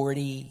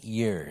 40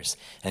 years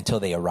until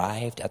they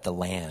arrived at the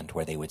land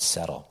where they would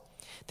settle.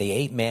 They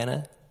ate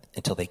manna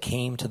until they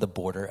came to the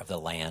border of the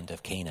land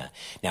of Canaan.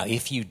 Now,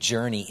 if you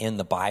journey in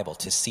the Bible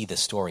to see the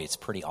story, it's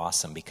pretty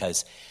awesome,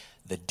 because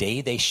the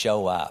day they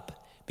show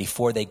up,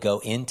 before they go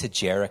into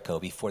Jericho,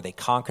 before they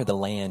conquer the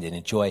land and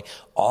enjoy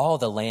all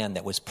the land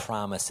that was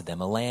promised to them,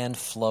 a land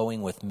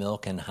flowing with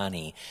milk and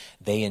honey,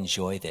 they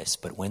enjoy this.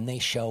 But when they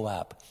show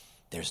up,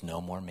 there's no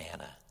more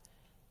manna.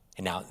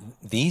 And now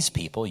these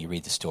people, you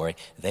read the story,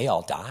 they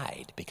all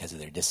died because of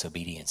their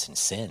disobedience and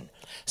sin.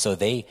 So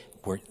they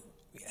were,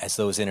 as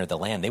those entered the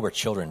land, they were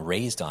children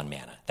raised on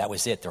manna. That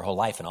was it, their whole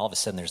life. And all of a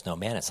sudden there's no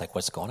manna. It's like,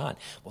 what's going on?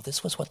 Well,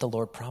 this was what the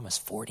Lord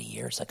promised 40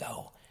 years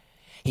ago.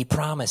 He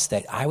promised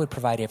that I would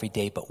provide every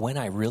day, but when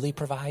I really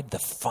provide the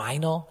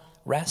final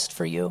rest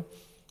for you,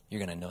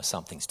 you're going to know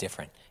something's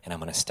different, and I'm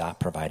going to stop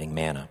providing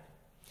manna.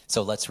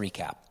 So let's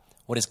recap.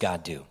 What does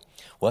God do?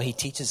 Well, he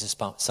teaches his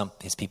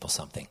people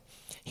something.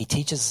 He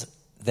teaches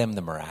them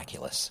the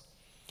miraculous.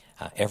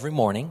 Every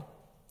morning,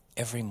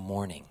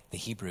 the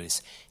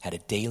Hebrews had a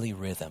daily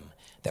rhythm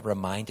that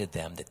reminded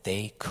them that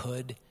they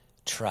could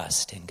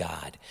trust in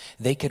God.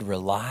 They could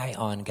rely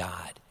on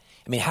God.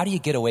 I mean, how do you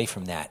get away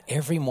from that?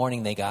 Every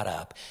morning they got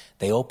up,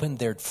 they opened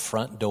their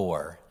front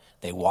door,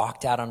 they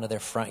walked out onto their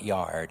front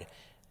yard,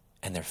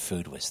 and their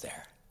food was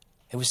there.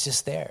 It was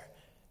just there.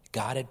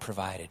 God had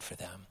provided for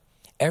them.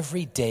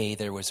 Every day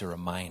there was a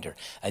reminder,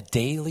 a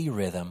daily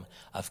rhythm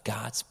of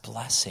God's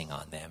blessing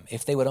on them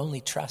if they would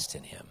only trust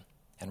in him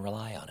and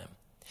rely on him.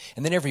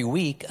 And then every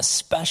week, a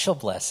special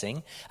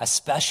blessing, a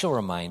special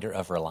reminder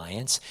of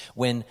reliance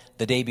when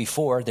the day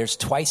before there's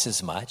twice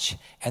as much,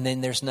 and then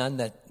there's none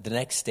the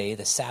next day,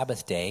 the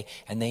Sabbath day,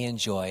 and they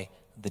enjoy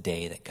the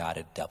day that God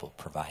had double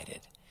provided.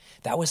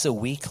 That was a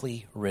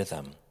weekly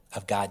rhythm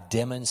of God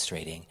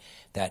demonstrating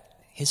that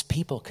his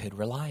people could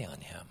rely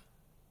on him.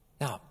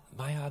 Now,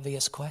 my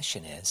obvious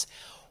question is,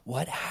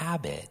 what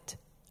habit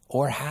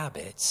or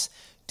habits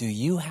do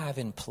you have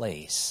in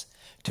place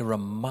to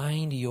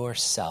remind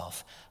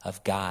yourself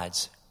of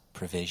God's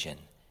provision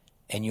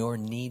and your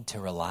need to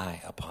rely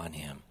upon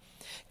him?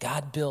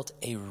 God built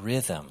a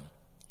rhythm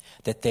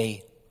that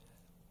they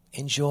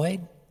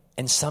enjoyed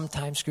and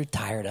sometimes grew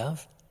tired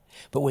of,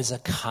 but was a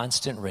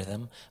constant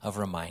rhythm of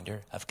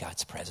reminder of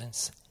God's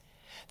presence.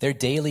 Their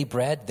daily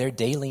bread, their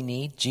daily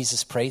need,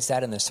 Jesus prays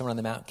that in the Sermon on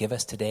the Mount, give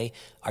us today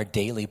our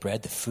daily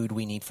bread, the food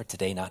we need for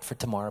today, not for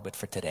tomorrow, but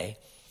for today.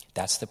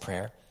 That's the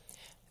prayer.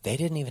 They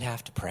didn't even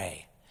have to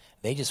pray.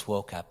 They just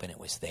woke up and it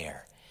was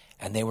there.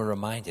 And they were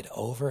reminded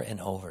over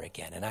and over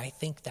again. And I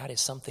think that is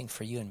something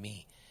for you and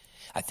me.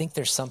 I think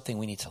there's something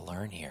we need to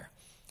learn here.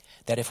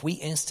 That if we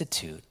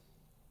institute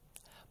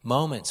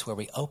moments where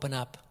we open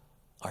up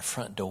our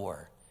front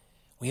door,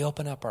 we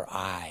open up our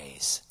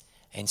eyes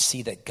and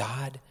see that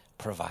God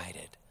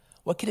provided.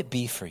 What could it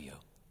be for you?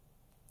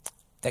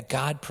 That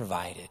God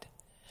provided.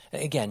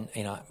 Again,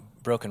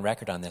 broken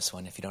record on this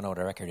one. If you don't know what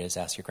a record is,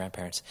 ask your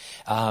grandparents.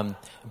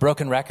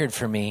 Broken record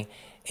for me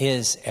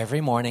is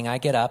every morning I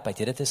get up. I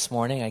did it this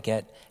morning. I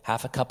get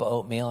half a cup of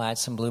oatmeal, add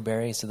some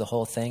blueberries to the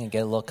whole thing, and get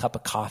a little cup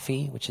of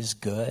coffee, which is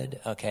good,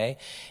 okay?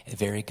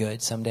 Very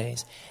good some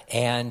days.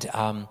 And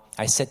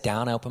I sit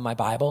down, I open my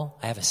Bible.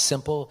 I have a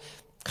simple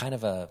kind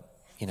of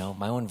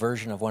my own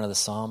version of one of the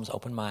Psalms.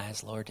 Open my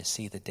eyes, Lord, to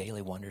see the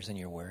daily wonders in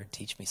your word.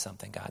 Teach me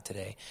something, God,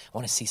 today. I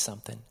want to see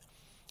something.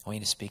 I want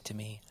you to speak to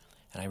me.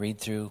 And I read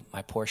through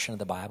my portion of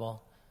the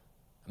Bible.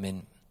 I'm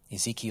in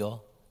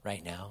Ezekiel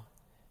right now,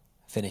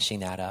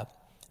 finishing that up.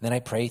 And then I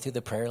pray through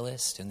the prayer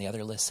list and the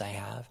other lists I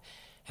have.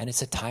 And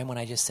it's a time when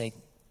I just say,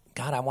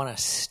 God, I want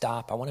to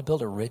stop. I want to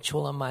build a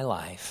ritual in my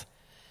life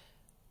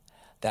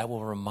that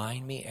will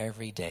remind me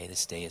every day,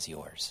 this day is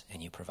yours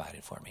and you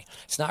provided for me.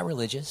 It's not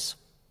religious.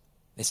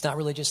 It's not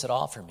religious at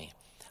all for me.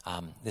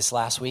 This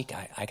last week,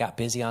 I got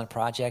busy on a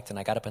project, and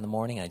I got up in the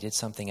morning, and I did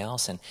something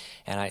else, and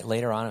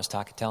later on I was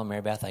telling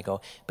Mary Beth, I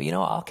go, but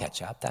I'll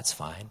catch up. That's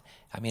fine.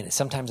 I mean,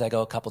 sometimes I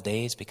go a couple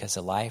days because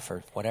of life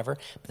or whatever,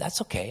 but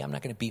that's okay. I'm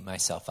not going to beat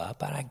myself up.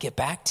 But I get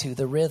back to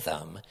the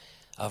rhythm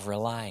of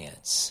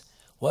reliance.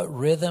 What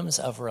rhythms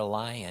of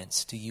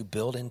reliance do you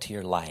build into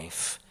your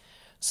life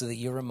so that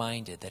you're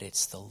reminded that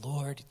it's the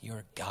Lord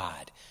your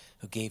God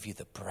who gave you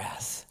the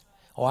breath?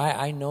 Oh,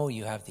 I know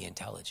you have the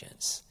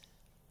intelligence,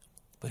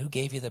 but who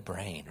gave you the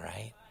brain,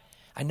 right?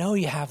 I know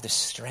you have the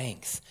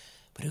strength,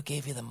 but who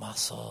gave you the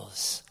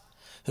muscles?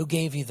 Who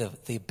gave you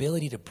the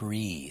ability to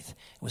breathe?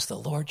 It was the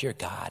Lord your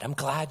God. I'm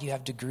glad you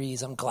have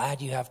degrees. I'm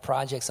glad you have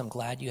projects. I'm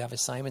glad you have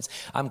assignments.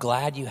 I'm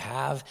glad you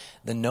have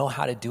the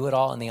know-how to do it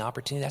all and the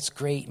opportunity. That's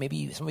great.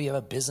 Maybe some of you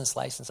have a business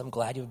license. I'm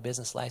glad you have a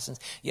business license.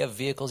 You have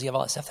vehicles. You have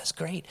all that stuff. That's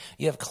great.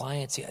 You have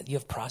clients. You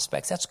have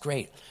prospects. That's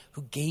great.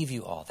 Who gave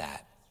you all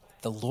that?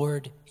 The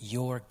Lord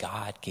your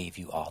God gave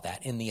you all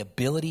that. And the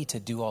ability to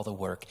do all the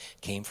work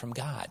came from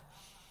God.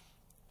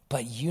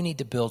 But you need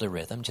to build a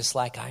rhythm, just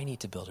like I need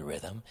to build a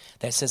rhythm,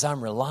 that says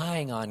I'm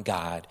relying on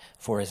God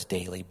for his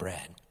daily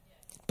bread.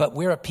 But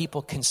we're a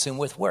people consumed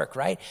with work,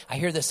 right? I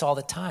hear this all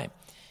the time.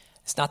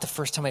 It's not the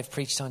first time I've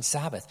preached on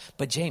Sabbath.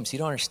 But James, you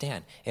don't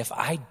understand. If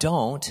I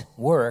don't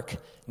work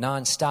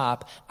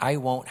nonstop, I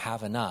won't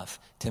have enough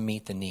to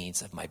meet the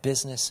needs of my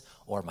business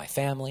or my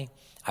family.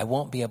 I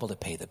won't be able to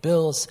pay the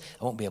bills.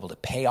 I won't be able to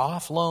pay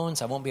off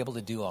loans. I won't be able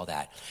to do all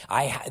that.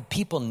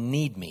 People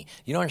need me.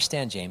 You don't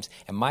understand, James.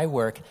 In my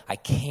work, I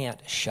can't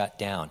shut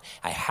down.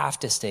 I have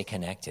to stay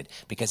connected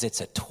because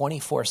it's a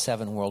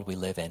 24/7 world we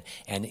live in,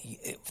 and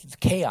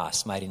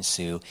chaos might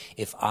ensue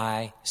if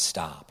I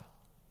stop.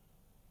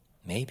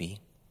 Maybe,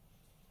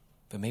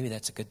 but maybe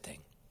that's a good thing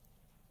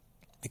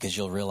because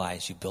you'll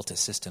realize you built a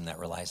system that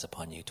relies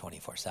upon you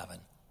 24/7.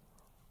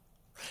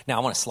 Now, I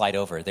want to slide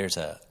over. There's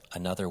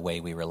another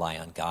way we rely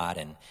on God,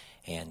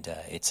 and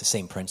it's the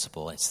same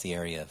principle. It's the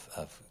area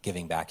of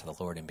giving back to the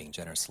Lord and being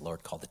generous to the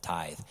Lord, called the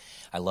tithe.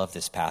 I love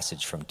this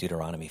passage from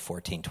Deuteronomy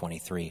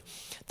 14:23.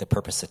 The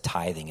purpose of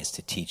tithing is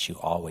to teach you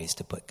always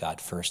to put God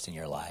first in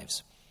your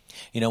lives.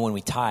 When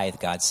we tithe,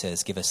 God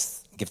says, give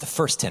the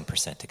first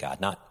 10% to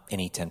God, not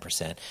any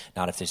 10%,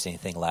 not if there's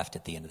anything left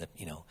at the end of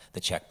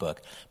the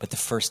checkbook, but the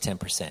first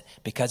 10%,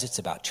 because it's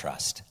about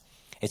trust.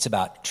 It's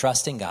about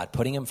trusting God,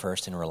 putting him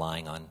first, and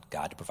relying on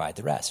God to provide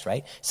the rest,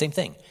 right? Same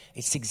thing.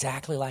 It's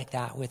exactly like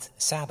that with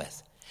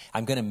Sabbath.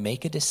 I'm going to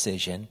make a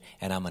decision,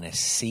 and I'm going to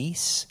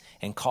cease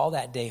and call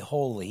that day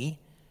holy,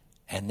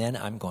 and then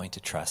I'm going to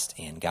trust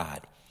in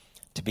God.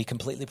 To be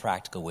completely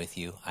practical with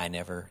you, I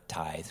never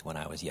tithed when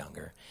I was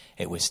younger.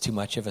 It was too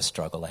much of a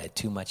struggle. I had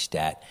too much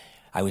debt.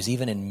 I was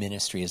even in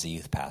ministry as a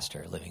youth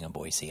pastor living in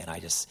Boise, and I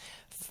just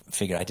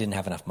figured I didn't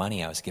have enough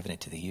money. I was giving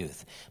it to the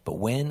youth. But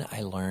when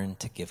I learned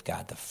to give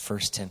God the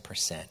first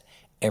 10%,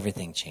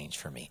 everything changed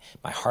for me.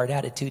 My heart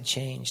attitude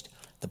changed.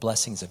 The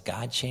blessings of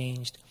God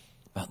changed.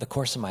 The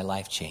course of my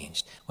life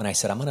changed. When I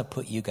said, I'm going to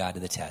put you, God, to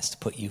the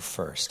test, put you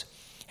first.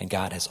 And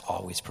God has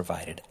always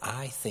provided.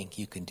 I think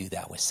you can do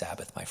that with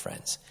Sabbath, my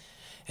friends.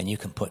 And you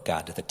can put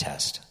God to the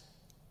test.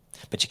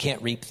 But you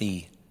can't reap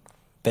the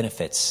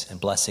benefits and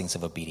blessings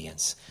of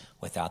obedience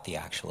without the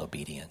actual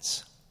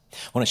obedience.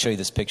 I want to show you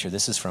this picture.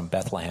 This is from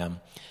Bethlehem.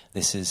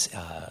 This is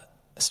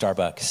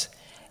Starbucks.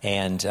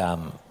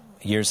 And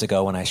years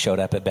ago when I showed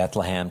up at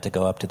Bethlehem to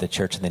go up to the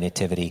Church of the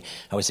Nativity,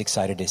 I was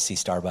excited to see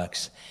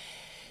Starbucks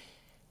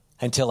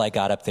until I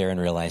got up there and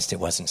realized it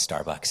wasn't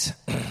Starbucks.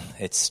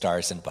 It's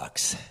Stars and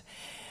Bucks.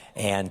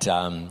 And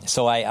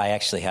so I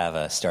actually have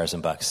a Stars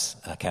and Bucks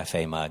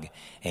cafe mug,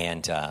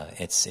 and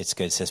it's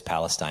good. It says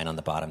Palestine on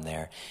the bottom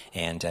there,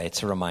 and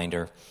it's a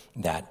reminder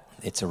that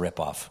it's a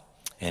ripoff,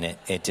 and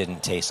it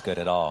didn't taste good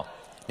at all.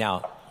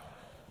 Now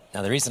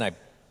the reason I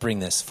bring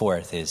this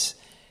forth is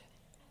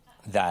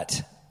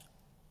that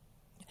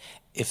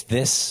if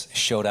this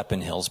showed up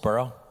in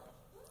Hillsboro,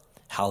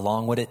 how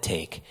long would it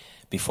take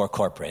before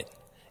corporate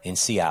in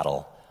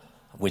Seattle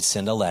would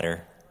send a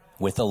letter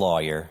with a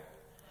lawyer,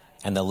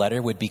 and the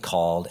letter would be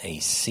called a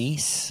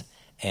cease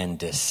and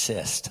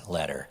desist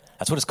letter?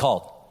 That's what it's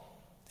called,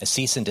 a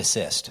cease and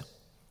desist.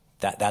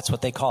 That's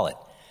what they call it.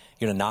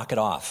 You're going to knock it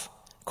off.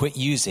 Quit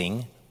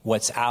using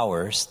what's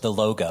ours, the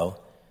logo,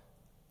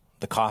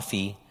 the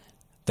coffee,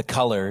 the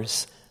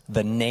colors,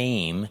 the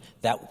name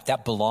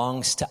that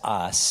belongs to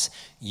us.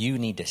 You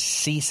need to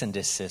cease and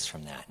desist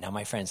from that. Now,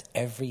 my friends,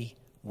 every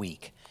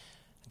week,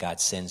 God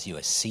sends you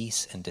a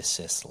cease and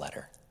desist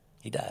letter.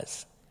 He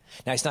does.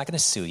 Now, he's not going to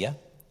sue you,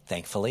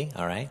 thankfully,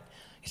 all right?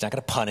 He's not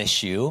going to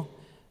punish you,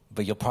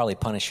 but you'll probably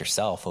punish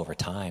yourself over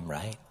time,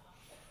 right?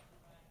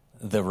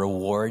 The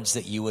rewards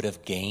that you would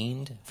have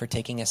gained for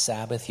taking a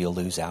Sabbath, you'll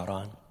lose out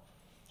on.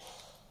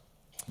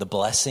 The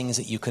blessings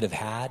that you could have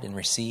had and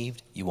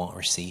received, you won't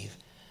receive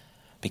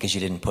because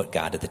you didn't put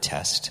God to the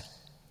test.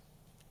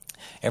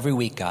 Every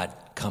week, God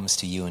comes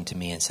to you and to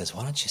me and says,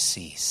 why don't you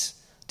cease,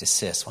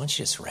 desist? Why don't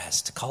you just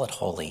rest, call it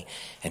holy,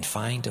 and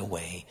find a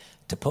way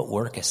to put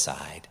work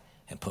aside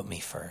and put me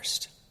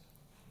first?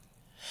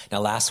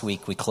 Now, last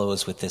week, we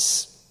closed with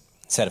this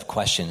set of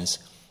questions.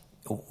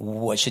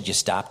 What should you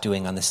stop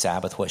doing on the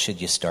Sabbath? What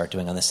should you start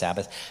doing on the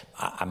Sabbath?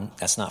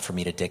 That's not for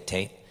me to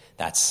dictate.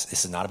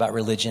 This is not about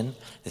religion.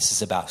 This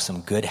is about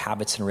some good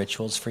habits and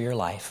rituals for your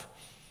life.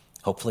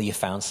 Hopefully you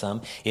found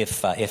some.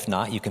 If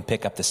not, you can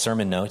pick up the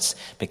sermon notes,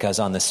 because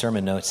on the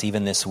sermon notes,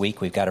 even this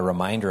week, we've got a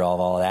reminder of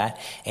all that.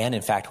 And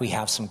in fact, we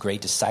have some great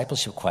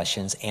discipleship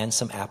questions and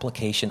some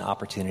application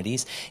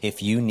opportunities.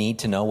 If you need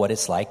to know what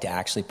it's like to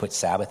actually put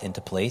Sabbath into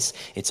place,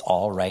 it's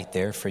all right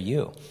there for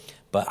you.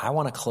 But I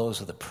want to close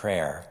with a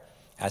prayer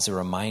as a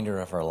reminder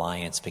of our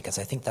alliance, because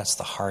I think that's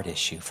the hard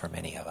issue for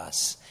many of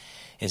us,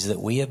 is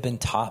that we have been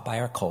taught by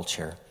our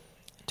culture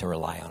to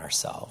rely on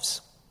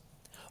ourselves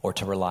or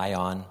to rely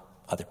on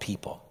other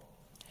people.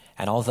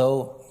 And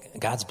although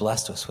God's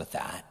blessed us with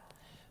that,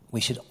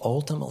 we should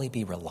ultimately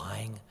be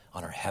relying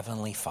on our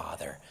Heavenly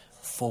Father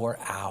for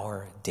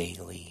our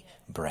daily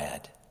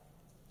bread.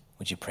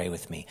 Would you pray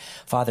with me?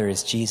 Father,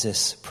 as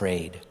Jesus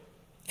prayed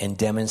and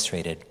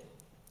demonstrated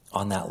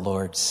on that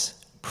Lord's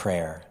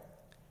Prayer,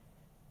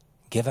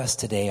 give us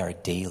today our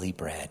daily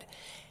bread.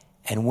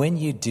 And when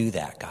you do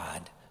that,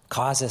 God,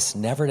 cause us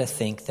never to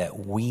think that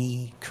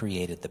we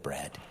created the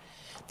bread,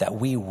 that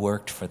we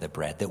worked for the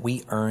bread, that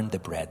we earned the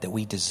bread, that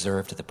we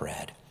deserved the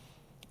bread.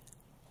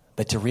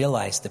 But to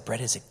realize the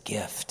bread is a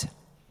gift.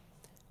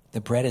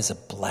 The bread is a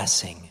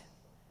blessing.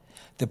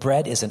 The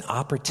bread is an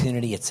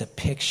opportunity. It's a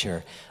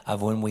picture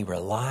of when we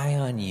rely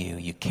on you,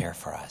 you care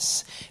for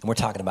us. And we're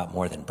talking about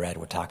more than bread.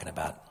 We're talking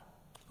about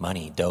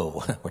money,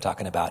 dough. We're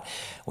talking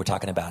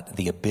about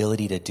the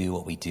ability to do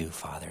what we do,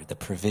 Father, the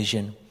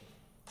provision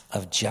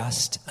of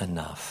just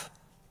enough,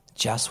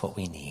 just what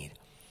we need.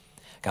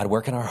 God,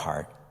 work in our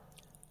heart.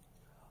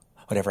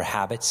 Whatever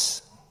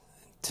habits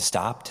to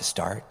stop, to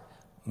start,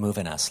 move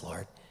in us,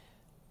 Lord.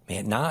 May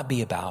it not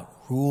be about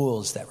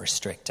rules that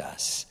restrict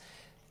us,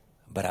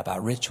 but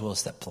about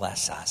rituals that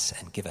bless us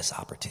and give us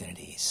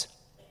opportunities.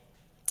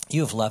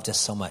 You have loved us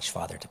so much,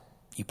 Father,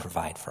 you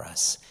provide for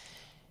us.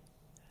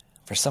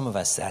 For some of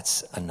us,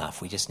 that's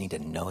enough. We just need to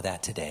know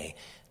that today,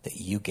 that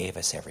you gave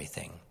us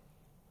everything,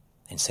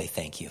 and say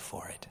thank you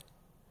for it.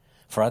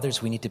 For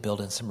others, we need to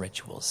build in some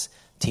rituals.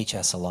 Teach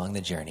us along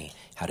the journey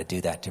how to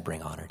do that to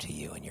bring honor to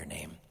you in your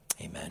name.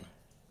 Amen.